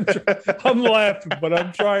 I'm laughing, but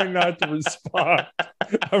I'm trying not to respond.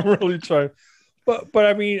 I'm really trying. But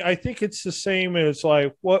I mean, I think it's the same as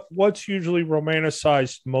like what's usually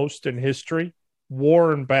romanticized most in history?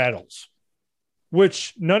 War and battles.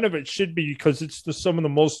 Which none of it should be because it's some of the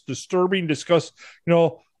most disturbing discuss.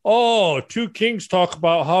 Two kings talk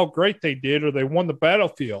about how great they did or they won the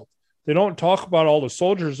battlefield. They don't talk about all the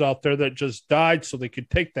soldiers out there that just died so they could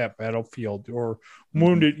take that battlefield or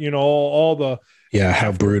wounded, all the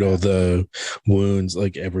how brutal the wounds,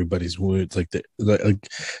 like everybody's wounds, like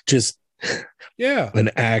just an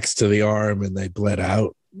axe to the arm and they bled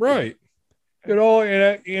out. Right.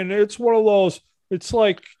 And it's one of those, it's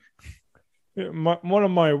like one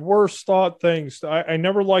of my worst thought things. I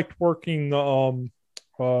never liked working the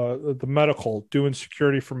medical, doing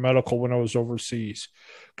security for medical when I was overseas.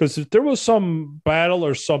 Because if there was some battle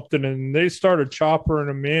or something and they started choppering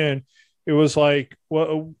them in, it was like,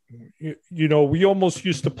 well, we almost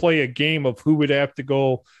used to play a game of who would have to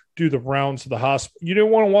go do the rounds of the hospital. You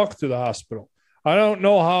didn't want to walk through the hospital. I don't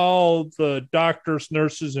know how the doctors,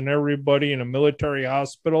 nurses, and everybody in a military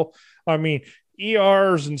hospital, I mean,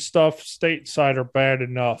 ERs and stuff stateside are bad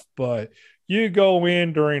enough, but you go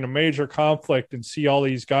in during a major conflict and see all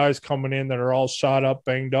these guys coming in that are all shot up,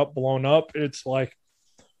 banged up, blown up. It's like,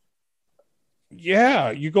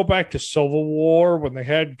 you go back to Civil War when they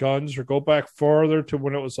had guns, or go back farther to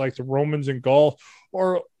when it was like the Romans and Gauls,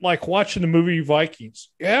 or like watching the movie Vikings.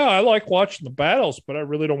 Yeah, I like watching the battles, but I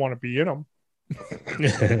really don't want to be in them.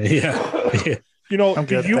 Yeah. Do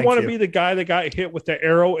you want to be the guy that got hit with the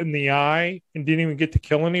arrow in the eye and didn't even get to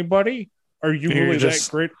kill anybody? Are you really that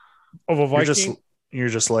great of a Viking? You're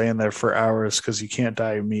just laying there for hours because you can't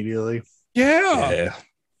die immediately. Yeah.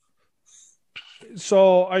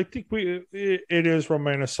 So I think it is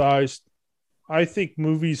romanticized. I think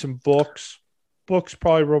movies and books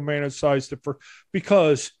probably romanticized it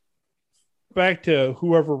because back to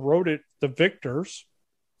whoever wrote it, the victors,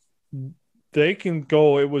 they can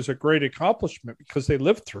go, it was a great accomplishment because they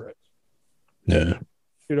lived through it. Yeah.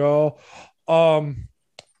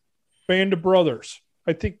 Band of Brothers.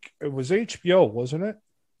 I think it was HBO, wasn't it?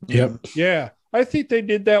 Yep. Yeah. I think they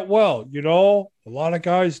did that well. A lot of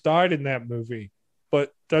guys died in that movie,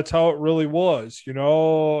 but that's how it really was.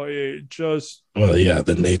 It just. Well, yeah,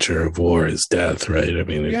 the nature of war is death, right? I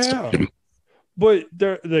mean, but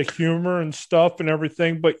the humor and stuff and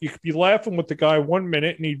everything, but you could be laughing with the guy 1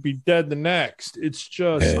 minute and he'd be dead the next. It's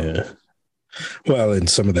just. Yeah. Well, and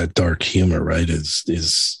some of that dark humor, right,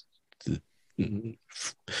 is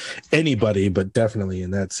anybody, but definitely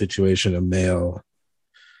in that situation, a male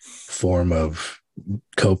form of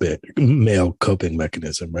male coping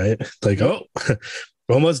mechanism, right? Like,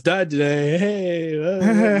 almost died today.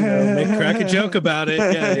 Hey, crack a joke about it.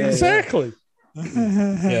 Yeah, exactly.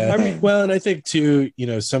 Yeah. I mean, well, and I think too,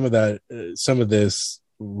 some of this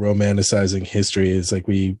romanticizing history is like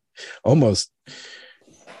we almost.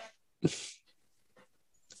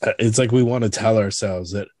 It's like we want to tell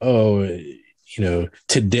ourselves that,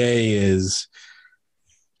 today is,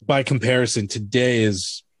 by comparison,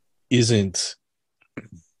 isn't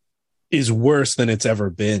is worse than it's ever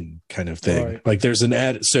been, kind of thing. Right. Like there's an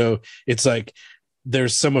ad. So it's like,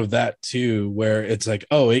 there's some of that too, where it's like,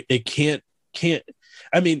 oh, it can't,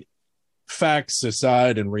 I mean, facts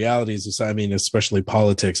aside and realities aside, I mean, especially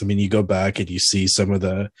politics. I mean, you go back and you see some of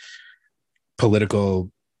the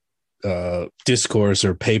political discourse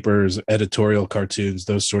or papers, editorial cartoons,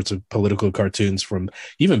 those sorts of political cartoons from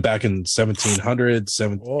even back in 1700s,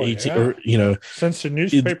 18, or, you know, since the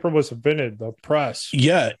newspaper was invented, the press.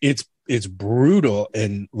 Yeah, it's brutal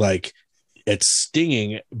and like it's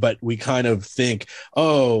stinging, but we kind of think,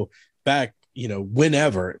 oh, back, you know,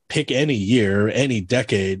 whenever, pick any year, any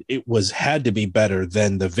decade, it had to be better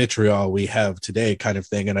than the vitriol we have today, kind of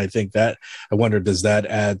thing. And I think that, I wonder, does that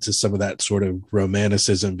add to some of that sort of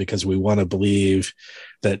romanticism, because we want to believe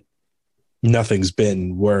that nothing's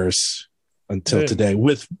been worse until today,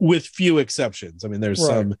 with few exceptions. I mean, there's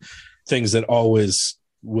some things that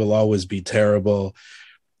will always be terrible.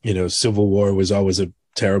 You know, Civil War was always a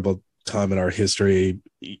terrible time in our history.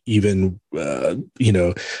 Even, you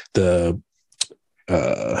know, the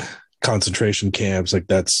concentration camps, like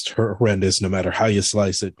that's horrendous no matter how you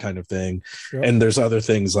slice it, kind of thing. Yep. And there's other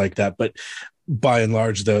things like that, but by and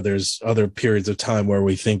large, though, there's other periods of time where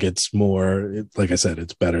we think it's more, like I said,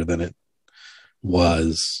 it's better than it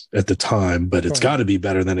was at the time, but it's got to be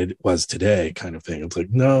better than it was today, kind of thing. It's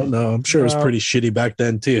like, no, I'm sure it was pretty shitty back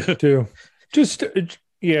then too. Just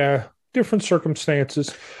yeah, different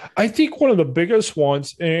circumstances. I think one of the biggest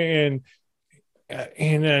ones, and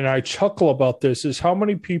I chuckle about this, is how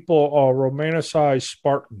many people romanticize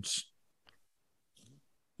Spartans.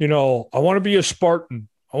 You know, I want to be a Spartan.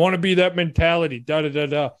 I want to be that mentality,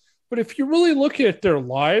 da-da-da-da. But if you really look at their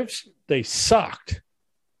lives, they sucked.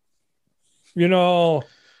 You know,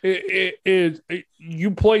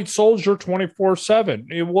 you played soldier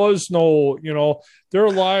 24/7. It was no, you know, their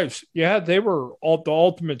lives. Yeah, they were the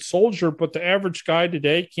ultimate soldier, but the average guy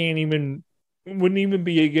today wouldn't even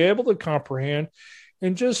be able to comprehend.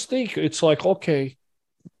 And just think, it's like, okay,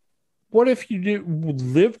 what if you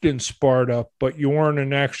lived in Sparta, but you weren't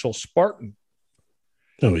an actual Spartan?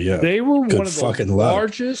 Oh, yeah. They were one of the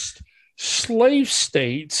largest slave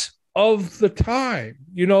states of the time.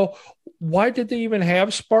 You know, why did they even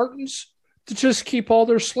have Spartans? To just keep all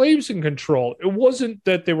their slaves in control. It wasn't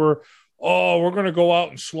that they were, we're going to go out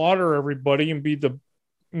and slaughter everybody and be the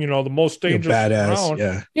most dangerous badass.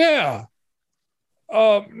 Around. Yeah.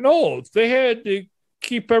 No, they had to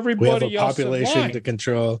keep everybody we have a population to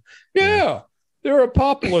control. Yeah. They're a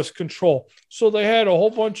populace control. So they had a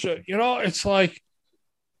whole bunch of, it's like,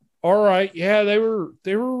 all right, yeah, they were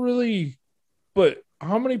really, but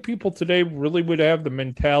how many people today really would have the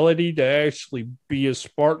mentality to actually be a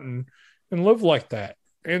Spartan and live like that?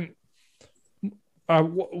 And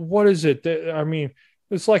what is it? I mean,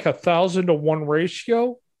 it's like 1,000 to 1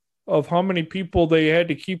 ratio of how many people they had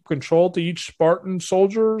to keep control to each Spartan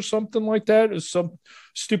soldier or something like that. Is some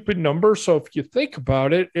stupid number. So if you think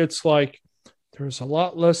about it, it's like there's a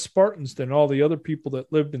lot less Spartans than all the other people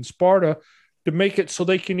that lived in Sparta to make it so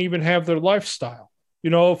they can even have their lifestyle.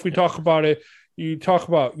 If we talk about it, you talk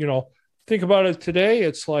about, think about it today.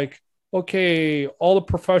 It's like, okay, all the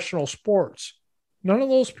professional sports, none of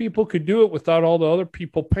those people could do it without all the other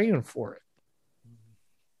people paying for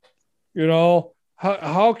it.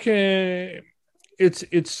 How can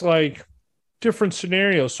it's like different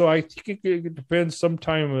scenarios. So I think it depends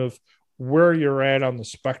sometime of where you're at on the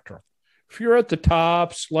spectrum. If you're at the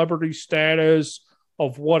top, celebrity status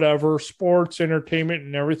of whatever, sports, entertainment,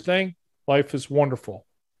 and everything, life is wonderful.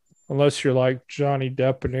 Unless you're like Johnny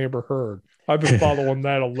Depp and Amber Heard. I've been following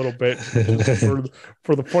that a little bit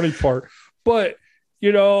for the funny part. But,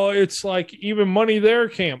 it's like even money there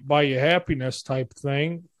can't buy you happiness type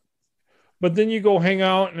thing. But then you go hang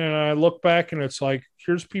out and I look back and it's like,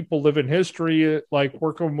 here's people living history, like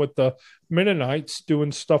working with the Mennonites,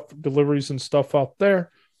 doing stuff, deliveries and stuff out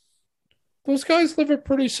there. Those guys live a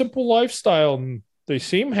pretty simple lifestyle and they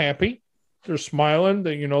seem happy. They're smiling.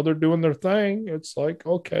 They're doing their thing. It's like,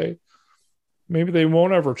 okay, maybe they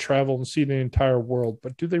won't ever travel and see the entire world,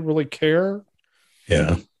 but do they really care?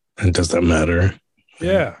 Yeah. And does that matter?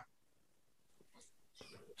 Yeah.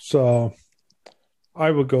 So I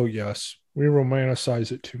would go yes. We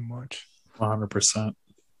romanticize it too much. 100%.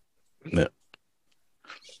 Yeah.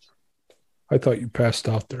 I thought you passed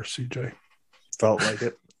out there, CJ. Felt like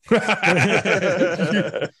it.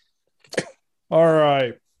 All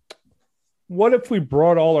right. What if we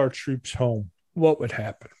brought all our troops home? What would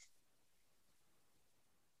happen?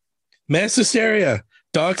 Mass hysteria.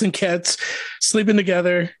 Dogs and cats sleeping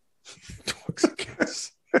together. Dogs and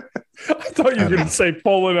cats. I thought you were going to say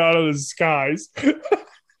pulling out of the skies.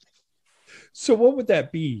 So what would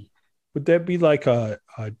that be? Would that be like a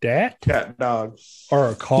dat? Cat dog. Or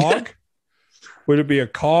a cog? Would it be a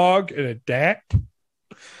cog and a dat?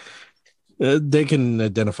 They can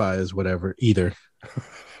identify as whatever, either.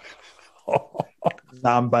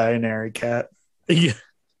 Non-binary cat. Yeah.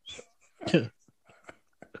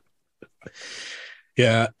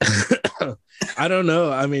 Yeah. I don't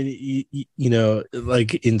know. I mean, you know,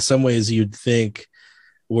 like in some ways you'd think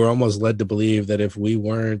we're almost led to believe that if we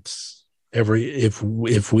weren't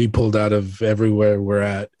if we pulled out of everywhere we're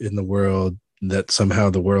at in the world, that somehow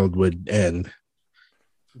the world would end.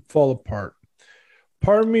 Fall apart.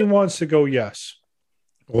 Part of me wants to go yes.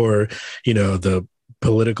 Or, you know, the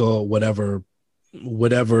political whatever,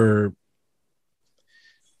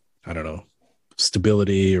 I don't know,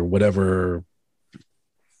 stability or whatever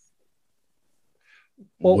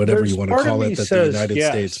you want to call it that the United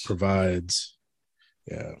States provides.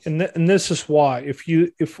 Yeah. And this is why, if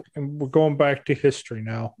and we're going back to history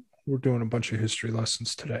now, we're doing a bunch of history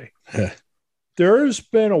lessons today. There has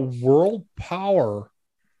been a world power,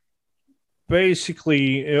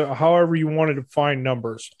 basically, however you want to define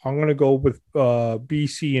numbers. I'm going to go with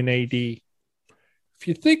BC and AD. If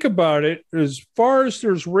you think about it, as far as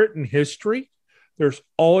there's written history, there's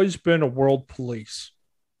always been a world police.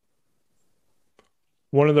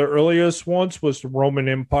 One of the earliest ones was the Roman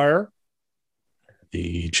Empire.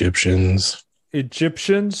 The Egyptians.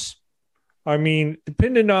 I mean,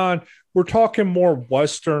 depending on, we're talking more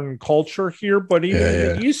Western culture here, but even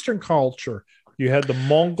in the Eastern culture, you had the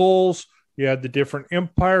Mongols, you had the different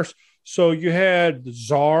empires. So you had the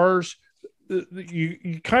czars.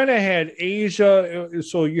 You kind of had Asia.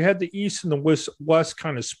 So you had the East and the West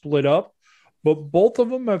kind of split up, but both of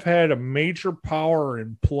them have had a major power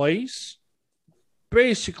in place,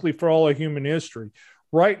 basically for all of human history.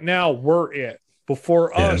 Right now, we're it.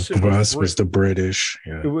 Before us, was the British.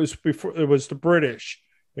 Yeah. It was the British,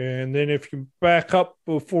 and then if you back up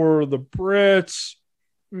before the Brits,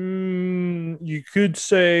 you could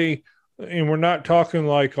say, and we're not talking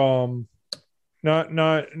like not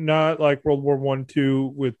like World War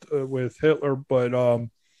I/II with Hitler, but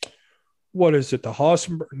what is it? The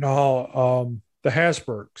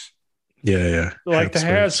Habsburgs. Yeah. Like the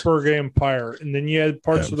Habsburg Empire, and then you had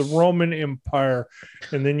parts of the Roman Empire,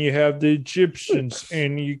 and then you have the Egyptians,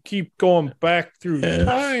 and you keep going back through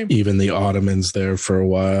time. Even the Ottomans there for a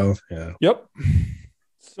while. Yeah. Yep.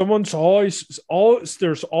 There's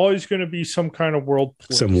always going to be some kind of world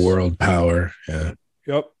police. Some world power. Yeah.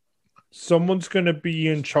 Yep. Someone's going to be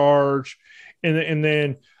in charge, and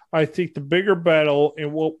then I think the bigger battle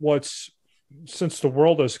and what's since the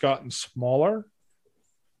world has gotten smaller,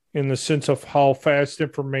 in the sense of how fast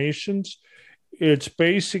information's, it's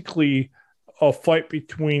basically a fight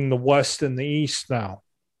between the West and the East now.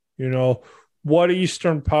 You know, what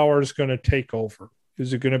Eastern power is going to take over?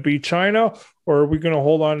 Is it going to be China, or are we going to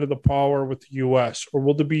hold on to the power with the U.S.? Or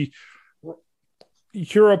will there be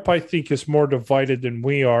Europe? I think is more divided than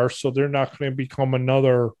we are, so they're not going to become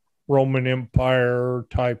another Roman Empire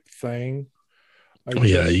type thing.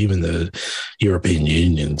 Even the European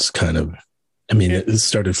Union's kind of, I mean, it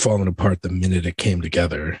started falling apart the minute it came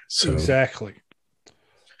together. So exactly.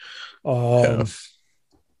 I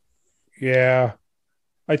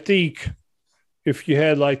think if you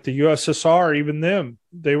had like the USSR, even them,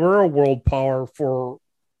 they were a world power for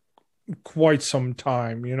quite some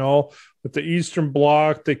time, you know. With the Eastern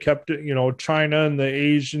Bloc, they kept it, you know, China and the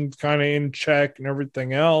Asians kind of in check and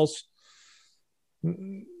everything else.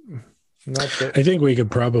 I think we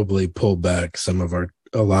could probably pull back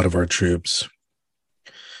a lot of our troops,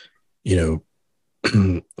 you know,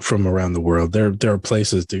 from around the world. There are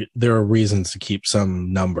places there are reasons to keep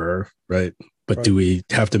some number, right? But do we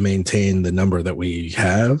have to maintain the number that we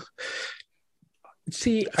have?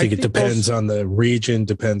 See, I think it depends on the region,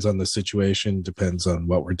 depends on the situation, depends on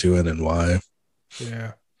what we're doing and why.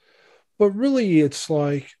 Yeah. But really, it's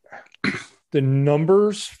like the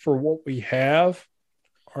numbers for what we have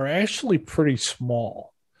are actually pretty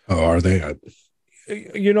small. Oh, are they?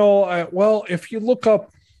 You know, well, if you look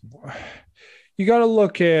up, you got to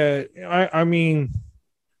look at, I mean,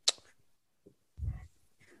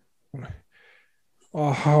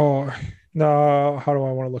 how do I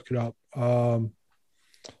want to look it up?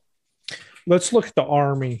 Let's look at the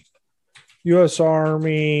Army. U.S.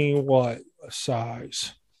 Army, what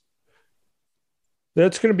size?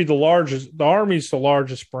 That's going to be the largest. The Army's the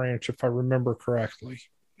largest branch, if I remember correctly.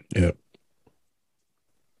 Yep.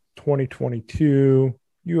 2022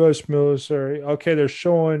 U.S. military. Okay, they're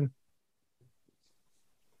showing.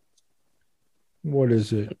 What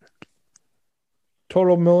is it?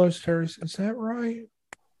 Total military. Is that right?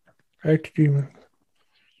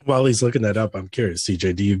 While he's looking that up, I'm curious,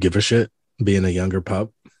 CJ, do you give a shit being a younger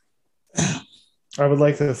pup? I would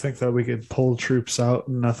like to think that we could pull troops out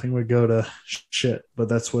and nothing would go to shit, but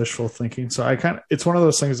that's wishful thinking. So it's one of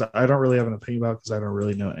those things that I don't really have an opinion about because I don't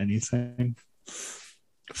really know anything.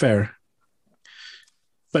 Fair.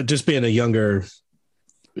 But just being a younger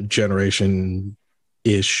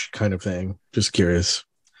generation-ish kind of thing. Just curious.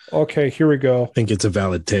 Okay, here we go. I think it's a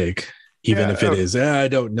valid take, even if it is, I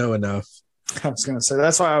don't know enough. I was going to say,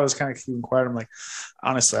 that's why I was kind of keeping quiet. I'm like,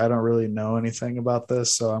 honestly, I don't really know anything about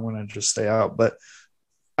this, so I'm going to just stay out. But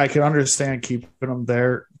I can understand keeping them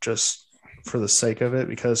there just for the sake of it,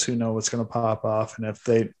 because who knows what's going to pop off. And if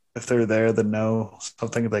they're there, then know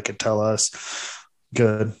something they could tell us.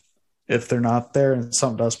 Good. If they're not there and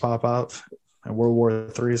something does pop out and World War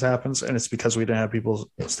III happens, and it's because we didn't have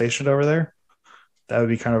people stationed over there, that would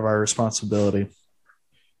be kind of our responsibility.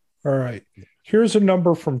 All right. Here's a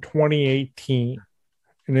number from 2018.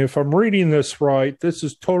 And if I'm reading this right, this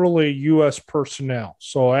is totally U.S. personnel.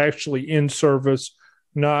 So actually in service,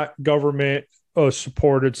 not government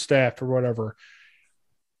supported staff or whatever.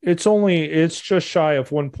 It's just shy of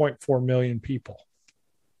 1.4 million people.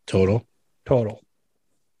 Total.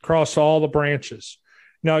 Across all the branches.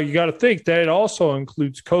 Now you got to think that it also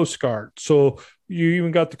includes Coast Guard. So you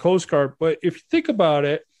even got the Coast Guard. But if you think about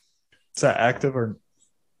it. Is that active or?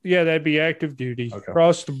 Yeah, that'd be active duty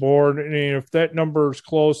across the board. And if that number is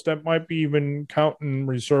close, that might be even counting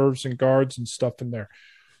reserves and guards and stuff in there.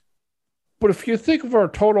 But if you think of our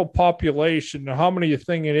total population and how many you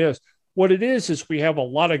think it is, what it is we have a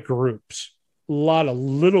lot of groups, a lot of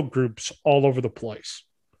little groups all over the place.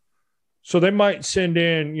 So they might send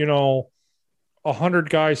in, 100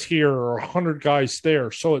 guys here or 100 guys there.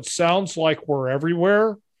 So it sounds like we're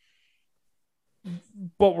everywhere.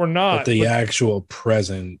 But we're not. But the actual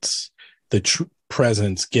presence,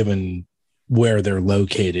 presence given where they're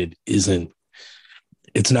located it's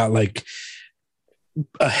not like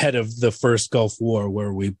ahead of the first Gulf War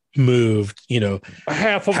where we moved,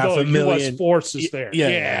 half a million U.S. forces there.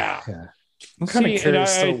 Yeah. I'm kind of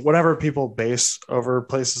curious. So whenever people base over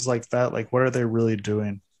places like that, like what are they really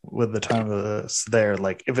doing with the time that's there?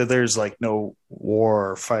 Like if there's like no war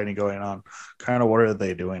or fighting going on, kind of what are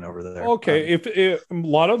they doing over there? Okay, if a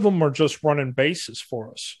lot of them are just running bases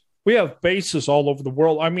for us. We have bases all over the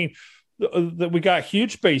world. I mean, we got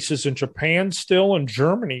huge bases in Japan still, and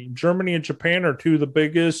Germany. Germany and Japan are two of the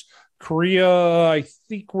biggest. Korea, I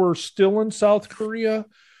think we're still in South Korea.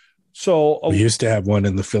 So we used to have one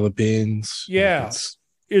in the Philippines. Yeah.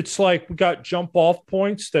 It's like we got jump off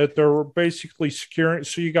points that they're basically securing.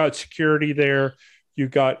 So you got security there, you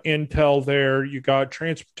got intel there, you got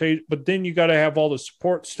transportation, but then you got to have all the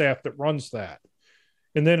support staff that runs that.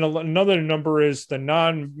 And then another number is the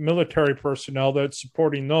non-military personnel that's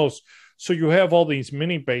supporting those. So you have all these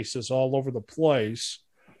mini bases all over the place.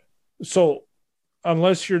 So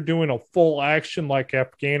unless you're doing a full action like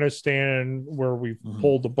Afghanistan, where we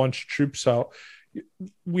pulled a bunch of troops out,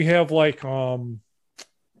 we have like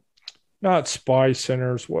not spy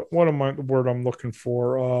centers. What am I? The word I'm looking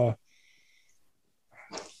for?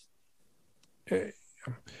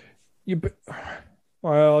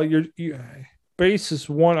 Base is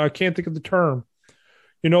one. I can't think of the term.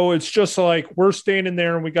 It's just like we're standing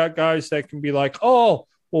there and we got guys that can be like, oh,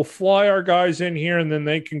 we'll fly our guys in here and then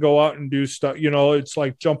they can go out and do stuff. It's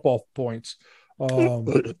like jump off points.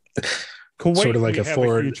 Kuwait, sort of like a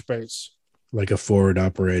huge base. Like a forward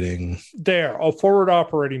operating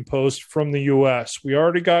post from the U.S. We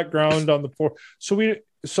already got ground on the forward.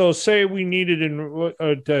 So say we needed to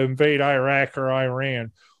invade Iraq or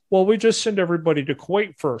Iran. Well, we just send everybody to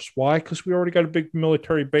Kuwait first. Why? Because we already got a big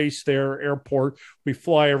military base there, airport. We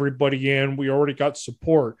fly everybody in. We already got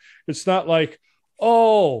support. It's not like,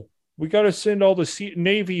 oh, we got to send all the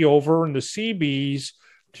Navy over and the Seabees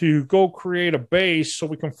to go create a base so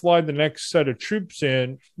we can fly the next set of troops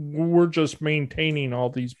in. We're just maintaining all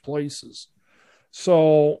these places.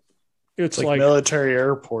 So it's like military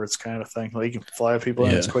airports kind of thing. Like you can fly people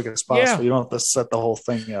in as quick as possible. Yeah. You don't have to set the whole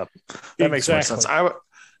thing up. That makes more sense. I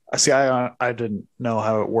didn't know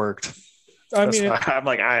how it worked. I'm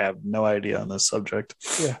like, I have no idea on this subject.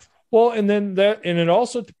 Yeah. Well, and it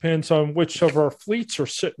also depends on which of our fleets are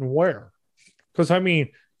sitting where. Because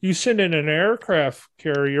you send in an aircraft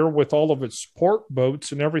carrier with all of its support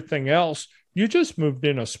boats and everything else. You just moved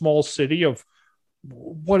in a small city of,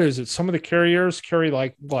 what is it? Some of the carriers carry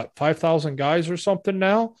 5,000 guys or something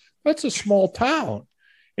now. That's a small town.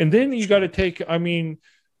 And then you got to take, and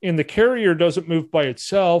the carrier doesn't move by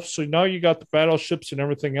itself. So now you got the battleships and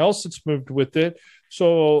everything else that's moved with it.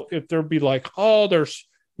 So if there'd be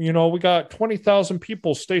we got 20,000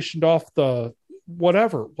 people stationed off the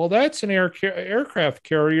whatever. Well, that's an aircraft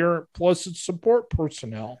carrier plus its support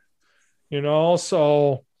personnel,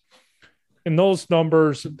 so in those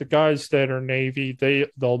numbers, the guys that are Navy,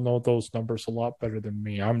 they'll know those numbers a lot better than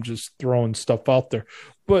me. I'm just throwing stuff out there.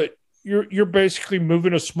 But you're basically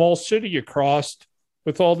moving a small city across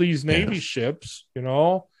with all these Navy ships,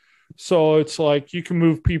 So it's like you can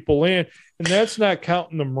move people in, and that's not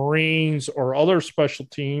counting the Marines or other special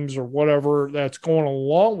teams or whatever that's going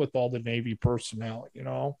along with all the Navy personnel,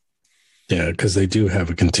 Yeah, because they do have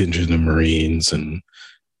a contingent of Marines and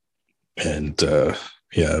I'm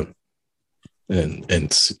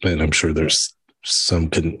sure there's some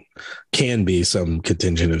can be some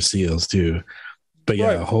contingent of SEALs too. But yeah,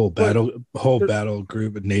 right. a whole battle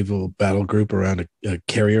group, a naval battle group around a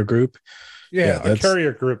carrier group. Yeah, a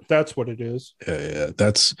carrier group. That's what it is. Yeah,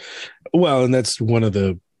 that's and that's one of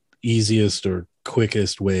the easiest or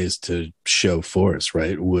quickest ways to show force,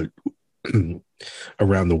 right?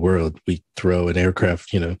 Around the world, we throw an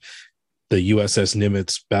aircraft, the USS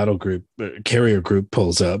Nimitz battle group, carrier group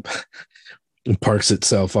pulls up and parks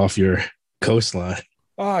itself off your coastline.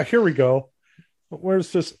 Here we go.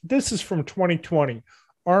 Where's this? This is from 2020.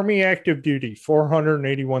 Army active duty,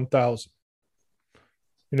 481,000.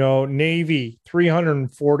 Navy,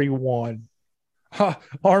 341.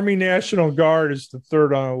 Army National Guard is the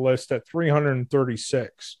third on the list at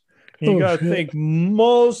 336. You got to think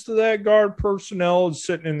most of that Guard personnel is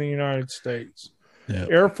sitting in the United States. Yeah.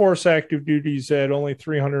 Air Force active duty is at only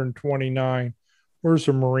 329. Where's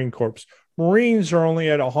the Marine Corps? Marines are only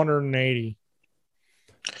at 180.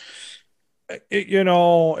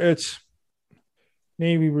 It's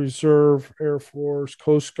Navy Reserve, Air Force,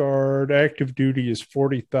 Coast Guard, active duty is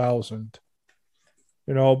 40,000.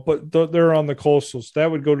 But they're on the coastals. That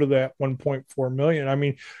would go to that 1.4 million. I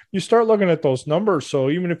mean, you start looking at those numbers. So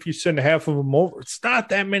even if you send half of them over, it's not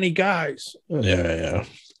that many guys. Yeah.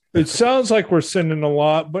 It sounds like we're sending a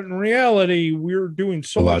lot, but in reality, we're doing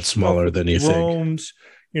so a much lot smaller than you think.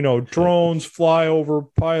 Drones, flyover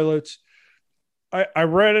pilots. I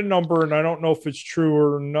read a number, and I don't know if it's true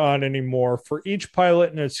or not anymore. For each pilot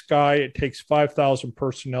in the sky, it takes 5,000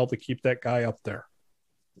 personnel to keep that guy up there.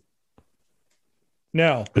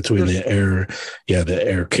 Now, between the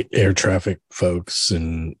air traffic folks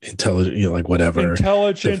and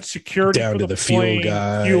intelligence, security, down to the plane, fuel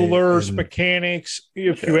guy, fuelers, mechanics.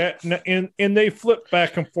 And they flip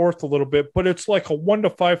back and forth a little bit, but it's like a 1 to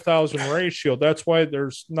 5,000 ratio. That's why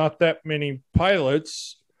there's not that many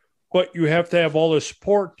pilots. But you have to have all the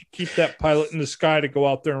support to keep that pilot in the sky to go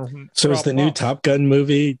out there. So is the new Top Gun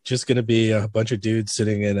movie just going to be a bunch of dudes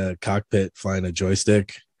sitting in a cockpit flying a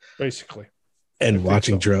joystick? Basically. And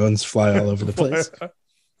watching drones fly all over the place?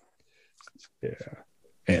 Yeah.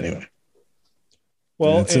 Anyway.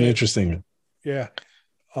 Well, it's an interesting. Yeah.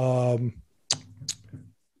 One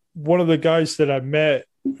of the guys that I met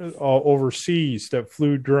overseas that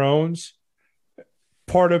flew drones,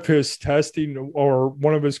 part of his testing or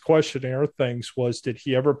one of his questionnaire things was, did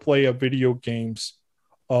he ever play a video games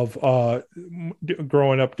of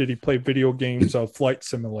growing up? Did he play video games of flight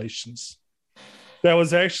simulations? That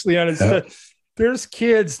was actually on his test. There's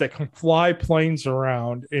kids that can fly planes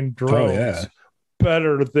around in drones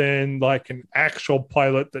better than like an actual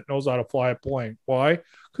pilot that knows how to fly a plane. Why?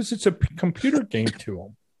 Because it's a computer game to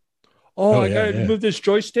them. I got to move this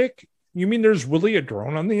joystick. You mean there's really a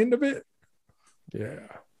drone on the end of it? Yeah.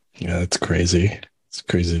 Yeah, that's crazy. It's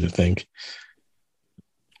crazy to think.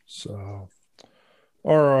 So,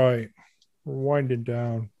 all right. We're winding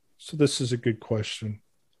down. So this is a good question.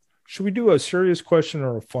 Should we do a serious question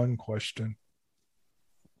or a fun question?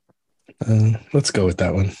 Let's go with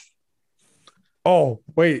that one. Oh,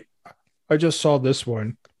 wait. I just saw this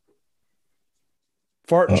one.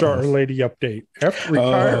 Fart jar lady update. After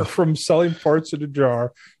retire from selling farts in a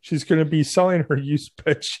jar, she's going to be selling her used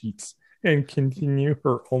bed sheets and continue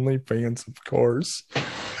her OnlyFans, of course.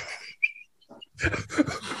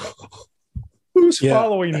 Who's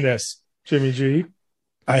following this, Jimmy G?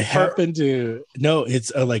 I happen to know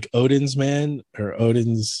it's like Odin's man or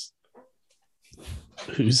Odin's.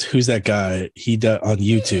 Who's that guy? He did on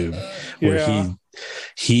YouTube where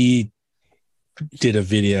he did a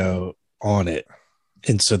video on it,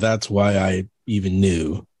 and so that's why I even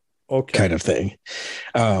knew, kind of thing.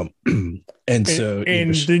 And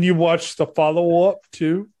then you watch the follow up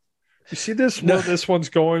too. You see this where this one's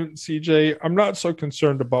going, CJ. I'm not so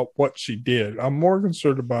concerned about what she did. I'm more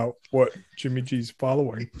concerned about what Jimmy G's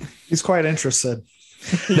following. He's quite interested.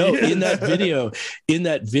 No, in that video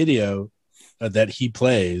that he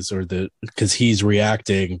plays, because he's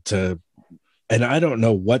reacting to, and I don't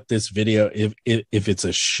know what this video, if it's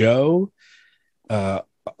a show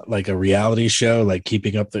like a reality show, like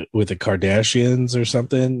Keeping Up with the Kardashians or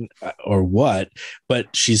something, or what.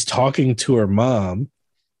 But she's talking to her mom,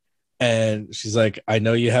 and she's like, "I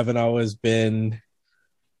know you haven't always been,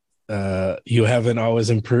 approved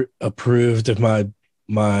of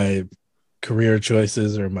my career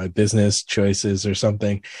choices or my business choices or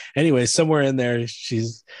something." Anyway, somewhere in there,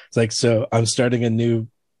 she's like, "So I'm starting a new."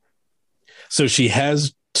 So she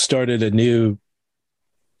has started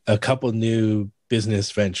a couple new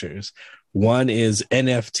business ventures. One is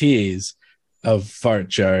NFTs of fart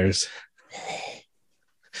jars.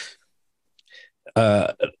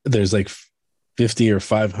 There's like 50 or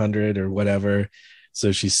 500 or whatever.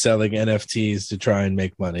 So she's selling NFTs to try and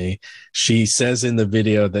make money. She says in the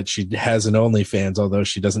video that she has an OnlyFans, although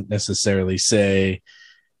she doesn't necessarily say,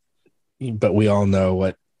 but we all know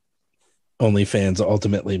what OnlyFans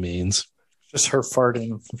ultimately means. Just her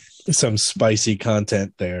farting. Some spicy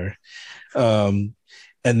content there. And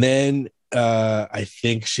then I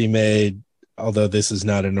think she made, although this is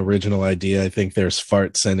not an original idea, I think there's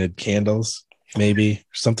fart scented candles, maybe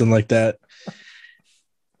something like that.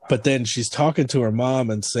 But then she's talking to her mom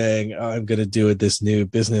and saying, "Oh, I'm going to do this new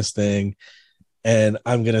business thing, and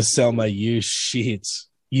I'm going to sell my used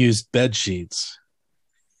bed sheets."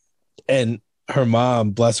 And her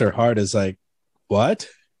mom, bless her heart, is like, "What?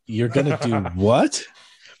 You're going to do what?"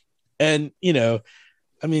 And, I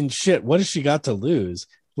mean, shit, what has she got to lose?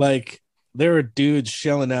 Like, there are dudes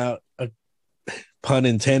shelling out, pun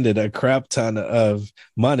intended, a crap ton of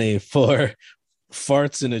money for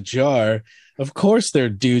farts in a jar. Of course, there are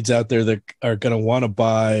dudes out there that are going to want to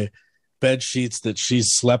buy bed sheets that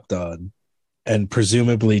she's slept on and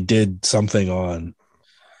presumably did something on,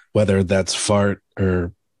 whether that's fart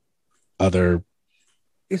or other.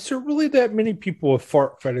 Is there really that many people with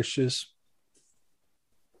fart fetishes?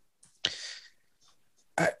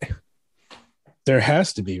 There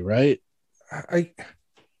has to be, right?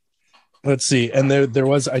 Let's see. And there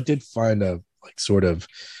was, I did find a sort of,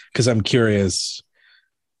 because I'm curious,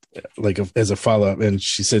 as a follow-up, and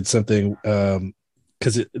she said something,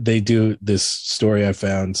 because they do this story I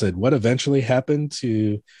found, said what eventually happened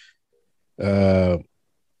to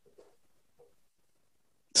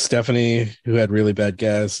Stephanie, who had really bad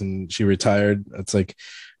gas and she retired. It's like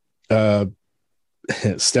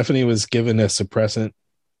Stephanie was given a suppressant,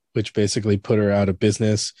 which basically put her out of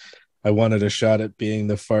business. "I wanted a shot at being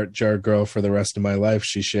the fart jar girl for the rest of my life,"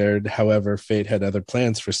 she shared. However, fate had other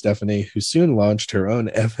plans for Stephanie, who soon launched her own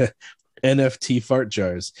NFT fart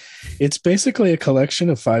jars. It's basically a collection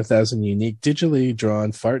of 5,000 unique digitally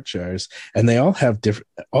drawn fart jars, and they all have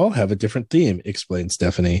a different theme, explained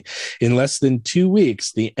Stephanie. In less than 2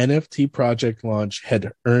 weeks, the NFT project launch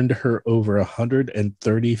had earned her over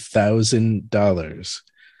 $130,000.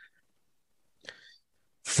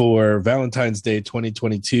 For Valentine's Day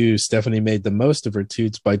 2022, Stephanie made the most of her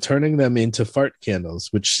toots by turning them into fart candles,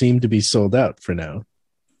 which seem to be sold out for now.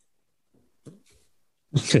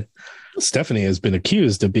 Stephanie has been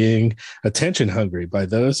accused of being attention hungry by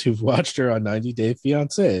those who've watched her on 90 Day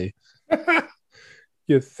Fiancé.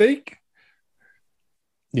 You think?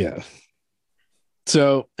 Yeah.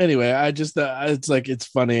 So anyway, I just it's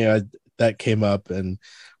funny that came up, and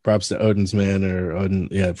props to Odin's man or Odin,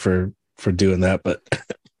 for doing that. But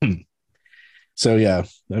so yeah,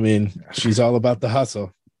 I mean, she's all about the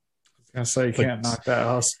hustle. I was gonna say, you can't knock that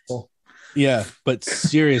hustle. Yeah, but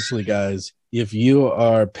seriously, guys, if you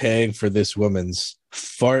are paying for this woman's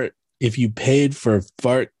fart, if you paid for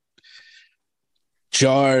fart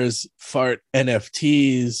jars, fart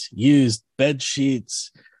NFTs, used bed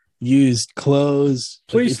sheets, used clothes,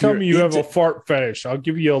 please tell me you have a fart fetish. I'll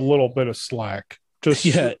give you a little bit of slack, just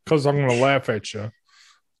because I'm going to laugh at you.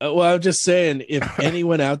 Well, I'm just saying, if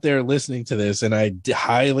anyone out there listening to this, and I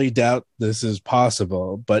highly doubt this is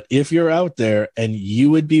possible, but if you're out there and you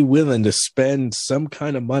would be willing to spend some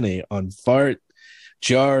kind of money on fart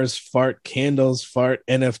jars, fart candles, fart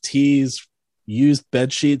NFTs, used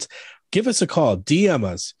bed sheets, give us a call, DM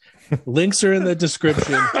us. Links are in the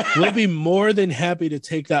description. We'll be more than happy to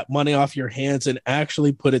take that money off your hands and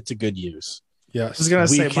actually put it to good use. Yes. I was going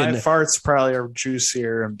to say, my farts probably are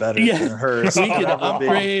juicier and better than hers. We could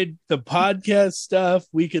upgrade the podcast stuff.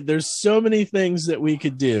 There's so many things that we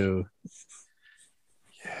could do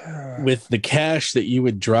with the cash that you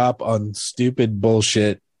would drop on stupid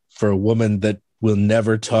bullshit for a woman that will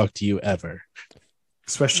never talk to you ever.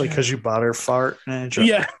 Especially because you bought her fart.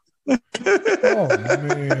 Yeah. Oh,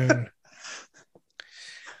 man.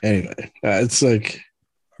 Anyway, it's like...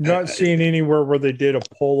 I'm not seeing anywhere where they did a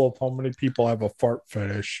poll of how many people have a fart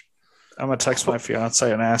fetish. I'm going to text my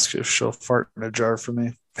fiance and ask if she'll fart in a jar for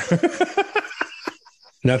me.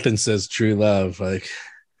 Nothing says true love like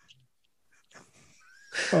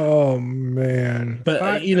Oh man. But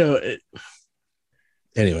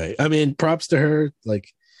anyway, I mean, props to her.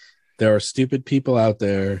 Like, there are stupid people out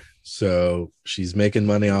there, so she's making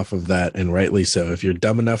money off of that, and rightly so. If you're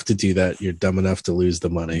dumb enough to do that, you're dumb enough to lose the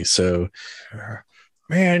money. So,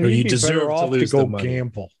 man, you be deserve better off to lose go the money.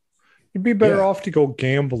 gamble. You'd be better off to go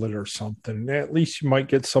gamble it or something. At least you might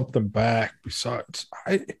get something back. Besides,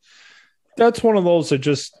 that's one of those that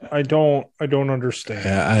I don't understand.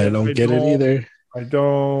 Yeah, I don't get it either. I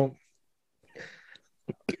don't.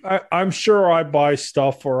 I'm sure I buy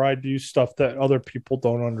stuff or I do stuff that other people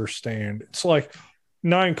don't understand. It's like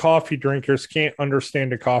 9 coffee drinkers can't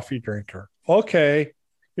understand a coffee drinker. Okay,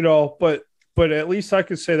 but at least I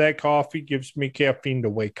could say that coffee gives me caffeine to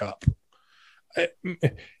wake up.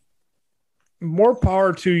 More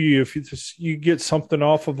power to you if you get something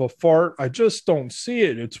off of a fart. I just don't see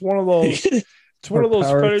it. It's one of those. It's one of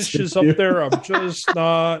those fetishes up there. I'm just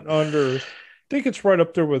not under. I think it's right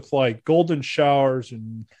up there with like golden showers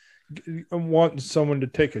and wanting someone to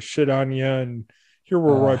take a shit on you. And here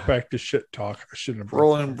we're right back to shit talk. I shouldn't have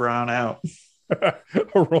rolling brown out. A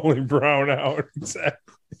rolling brown out.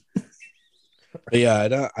 Exactly. But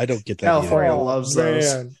yeah, I don't get that. California loves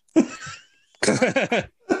those.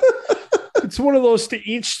 It's one of those to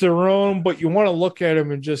each their own, but you want to look at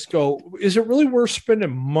them and just go, is it really worth spending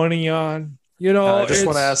money on? I just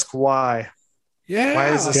want to ask why. Yeah.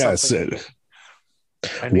 Why is this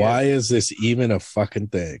why is this even a fucking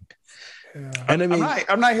thing? Yeah. And I mean,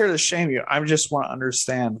 I'm not here to shame you. I just want to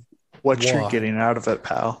understand what you're getting out of it,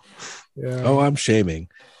 pal. Yeah. Oh, I'm shaming.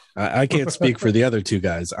 I can't speak for the other two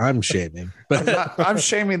guys. I'm shaming. I'm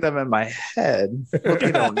shaming them in my head. But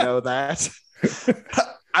you don't know that.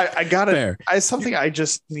 I got it. Something I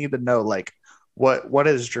just need to know, like what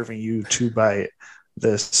has driven you to buy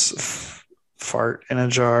this fart in a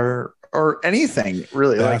jar or anything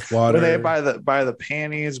really? Bath like water. What do they buy the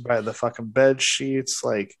panties, buy the fucking bed sheets?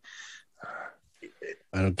 Like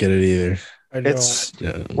I don't get it either. It's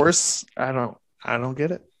worse. I don't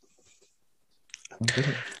get it.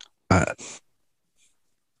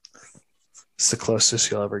 It's the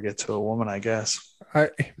closest you'll ever get to a woman, I guess.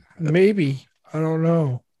 Maybe. I don't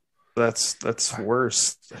know. That's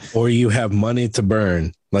worse. Or you have money to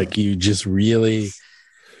burn. Like you just really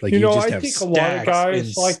like you just I have think a lot of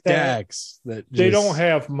guys like that they don't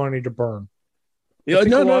have money to burn.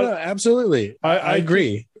 No, absolutely. I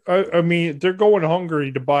agree. I mean, they're going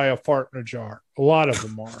hungry to buy a fart in a jar. A lot of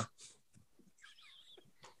them are.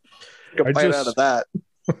 Bite out of that.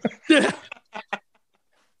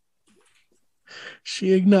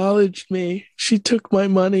 She acknowledged me. She took my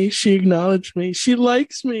money. She acknowledged me. She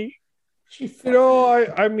likes me.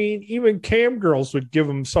 I mean, even cam girls would give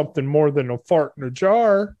them something more than a fart in a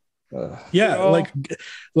jar. Like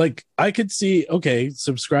I could see, okay,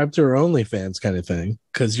 subscribe to her OnlyFans kind of thing,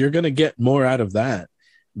 because you're going to get more out of that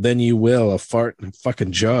than you will a fart in a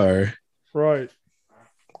fucking jar. Right.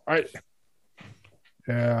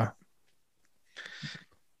 Yeah.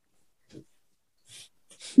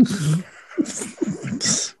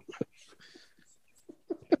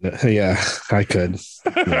 Yeah, I could.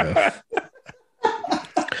 Yeah.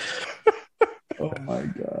 Oh my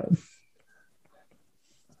God.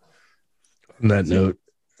 On that note.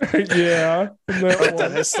 Yeah.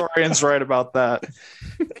 The historian's right about that.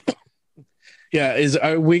 Yeah,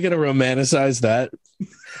 are we going to romanticize that?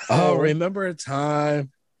 Oh, remember a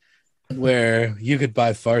time where you could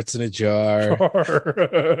buy farts in a jar.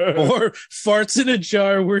 Or farts in a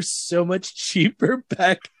jar were so much cheaper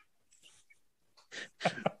back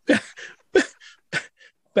in the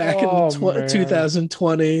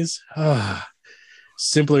 2020s.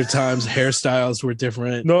 Simpler times, hairstyles were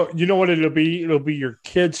different. No, you know what it'll be? It'll be your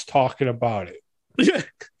kids talking about it.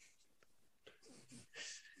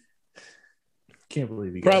 Can't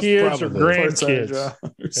believe you guys. Kids or grandkids.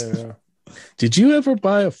 Yeah. Did you ever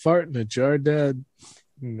buy a fart in a jar, Dad?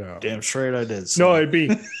 No. Damn straight I did. So. No, it'd be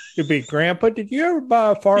Grandpa. Did you ever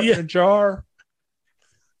buy a fart in a jar?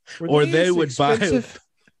 Or they would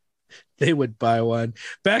buy one.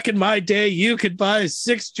 Back in my day, you could buy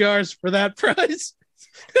 6 jars for that price.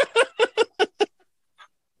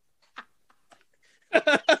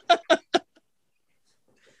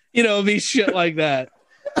 It'd be shit like that.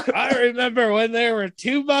 I remember when there were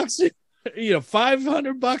 $2,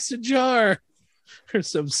 $500 a jar, or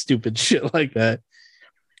some stupid shit like that.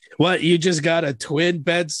 What, you just got a twin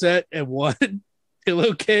bed set and one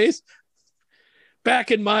pillowcase?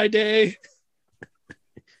 Back in my day,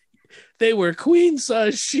 they were queen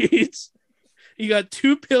size sheets. You got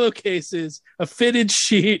 2 pillowcases, a fitted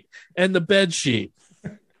sheet, and the bed sheet.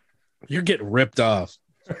 You're getting ripped off.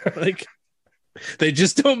 Like, They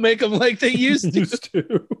just don't make them like they used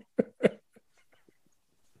to.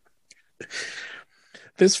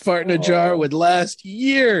 This fart in a jar would last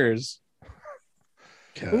years.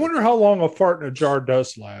 God. I wonder how long a fart in a jar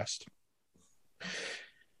does last.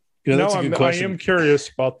 That's a good question. I am curious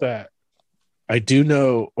about that. I do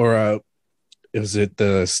know, or was it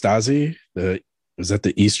the Stasi? Was that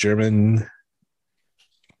the East German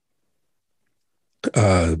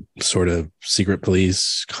sort of secret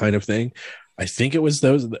police kind of thing? I think it was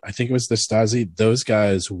those. I think it was the Stasi. Those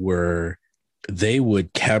guys they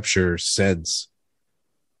would capture scents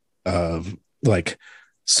of like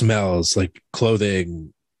smells, like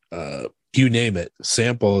clothing, you name it,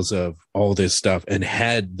 samples of all this stuff, and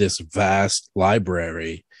had this vast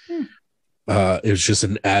library. It was just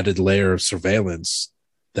an added layer of surveillance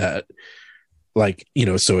that, like,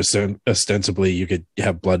 so ostensibly you could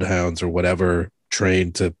have bloodhounds or whatever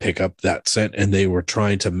trained to pick up that scent, and they were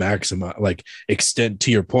trying to maximize, like, extend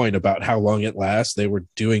to your point about how long it lasts. They were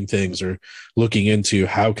doing things or looking into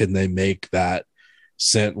how can they make that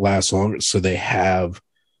scent last longer, so they have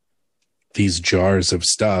these jars of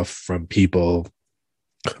stuff from people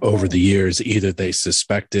over the years, either they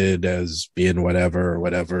suspected as being whatever or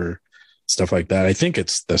whatever, stuff like that. I think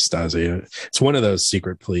it's the Stasi. It's one of those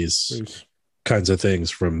secret police kinds of things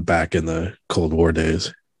from back in the Cold War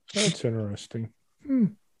days. That's interesting.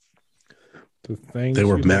 The things they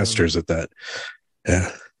were masters at that.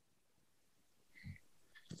 Yeah.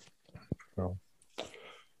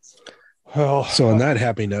 Well, so on that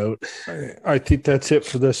happy note, I think that's it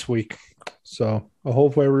for this week. So I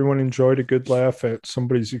hope everyone enjoyed a good laugh at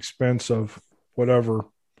somebody's expense of whatever,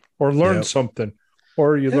 or learned something,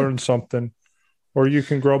 or you learned something, or you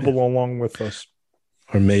can grumble along with us,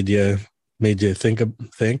 or made you think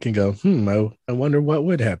and go, I wonder what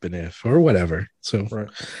would happen if, or whatever. So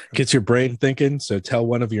gets your brain thinking. So tell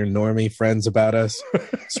one of your normie friends about us.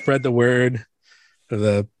 Spread the word of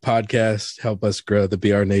the podcast. Help us grow the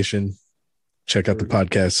BR Nation. Check out the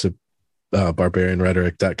podcast at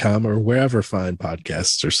barbarianrhetoric.com or wherever fine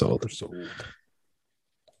podcasts are sold.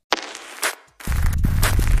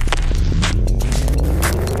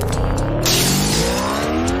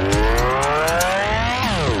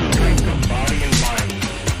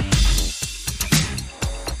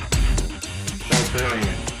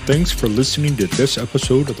 Thanks for listening to this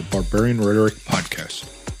episode of the Barbarian Rhetoric Podcast.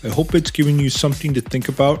 I hope it's given you something to think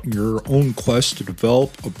about in your own quest to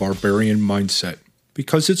develop a barbarian mindset.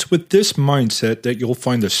 Because it's with this mindset that you'll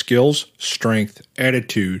find the skills, strength,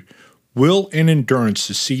 attitude, will, and endurance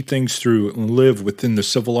to see things through and live within the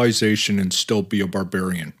civilization and still be a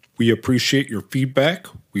barbarian. We appreciate your feedback.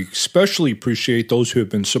 We especially appreciate those who have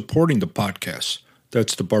been supporting the podcast.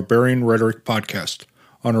 That's the Barbarian Rhetoric Podcast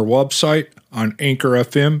on our website, on Anchor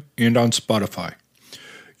FM, and on Spotify.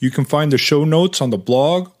 You can find the show notes on the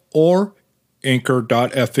blog or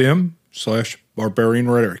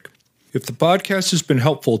anchor.fm/barbarianrhetoric. If the podcast has been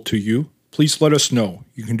helpful to you, please let us know.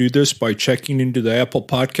 You can do this by checking into the Apple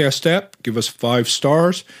Podcast app, give us 5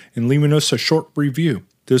 stars, and leaving us a short review.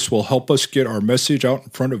 This will help us get our message out in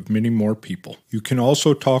front of many more people. You can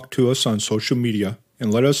also talk to us on social media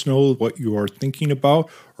and let us know what you are thinking about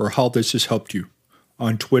or how this has helped you.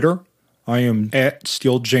 On Twitter, I am at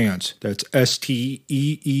SteelJanz. That's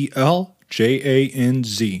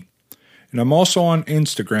SteelJanz. And I'm also on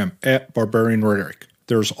Instagram at Barbarian Rhetoric.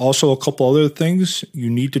 There's also a couple other things you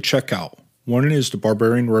need to check out. One is the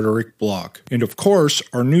Barbarian Rhetoric blog. And of course,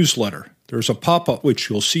 our newsletter. There's a pop-up which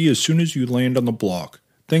you'll see as soon as you land on the blog.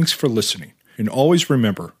 Thanks for listening. And always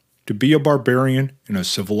remember to be a barbarian in a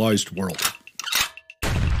civilized world.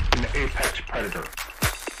 An apex predator.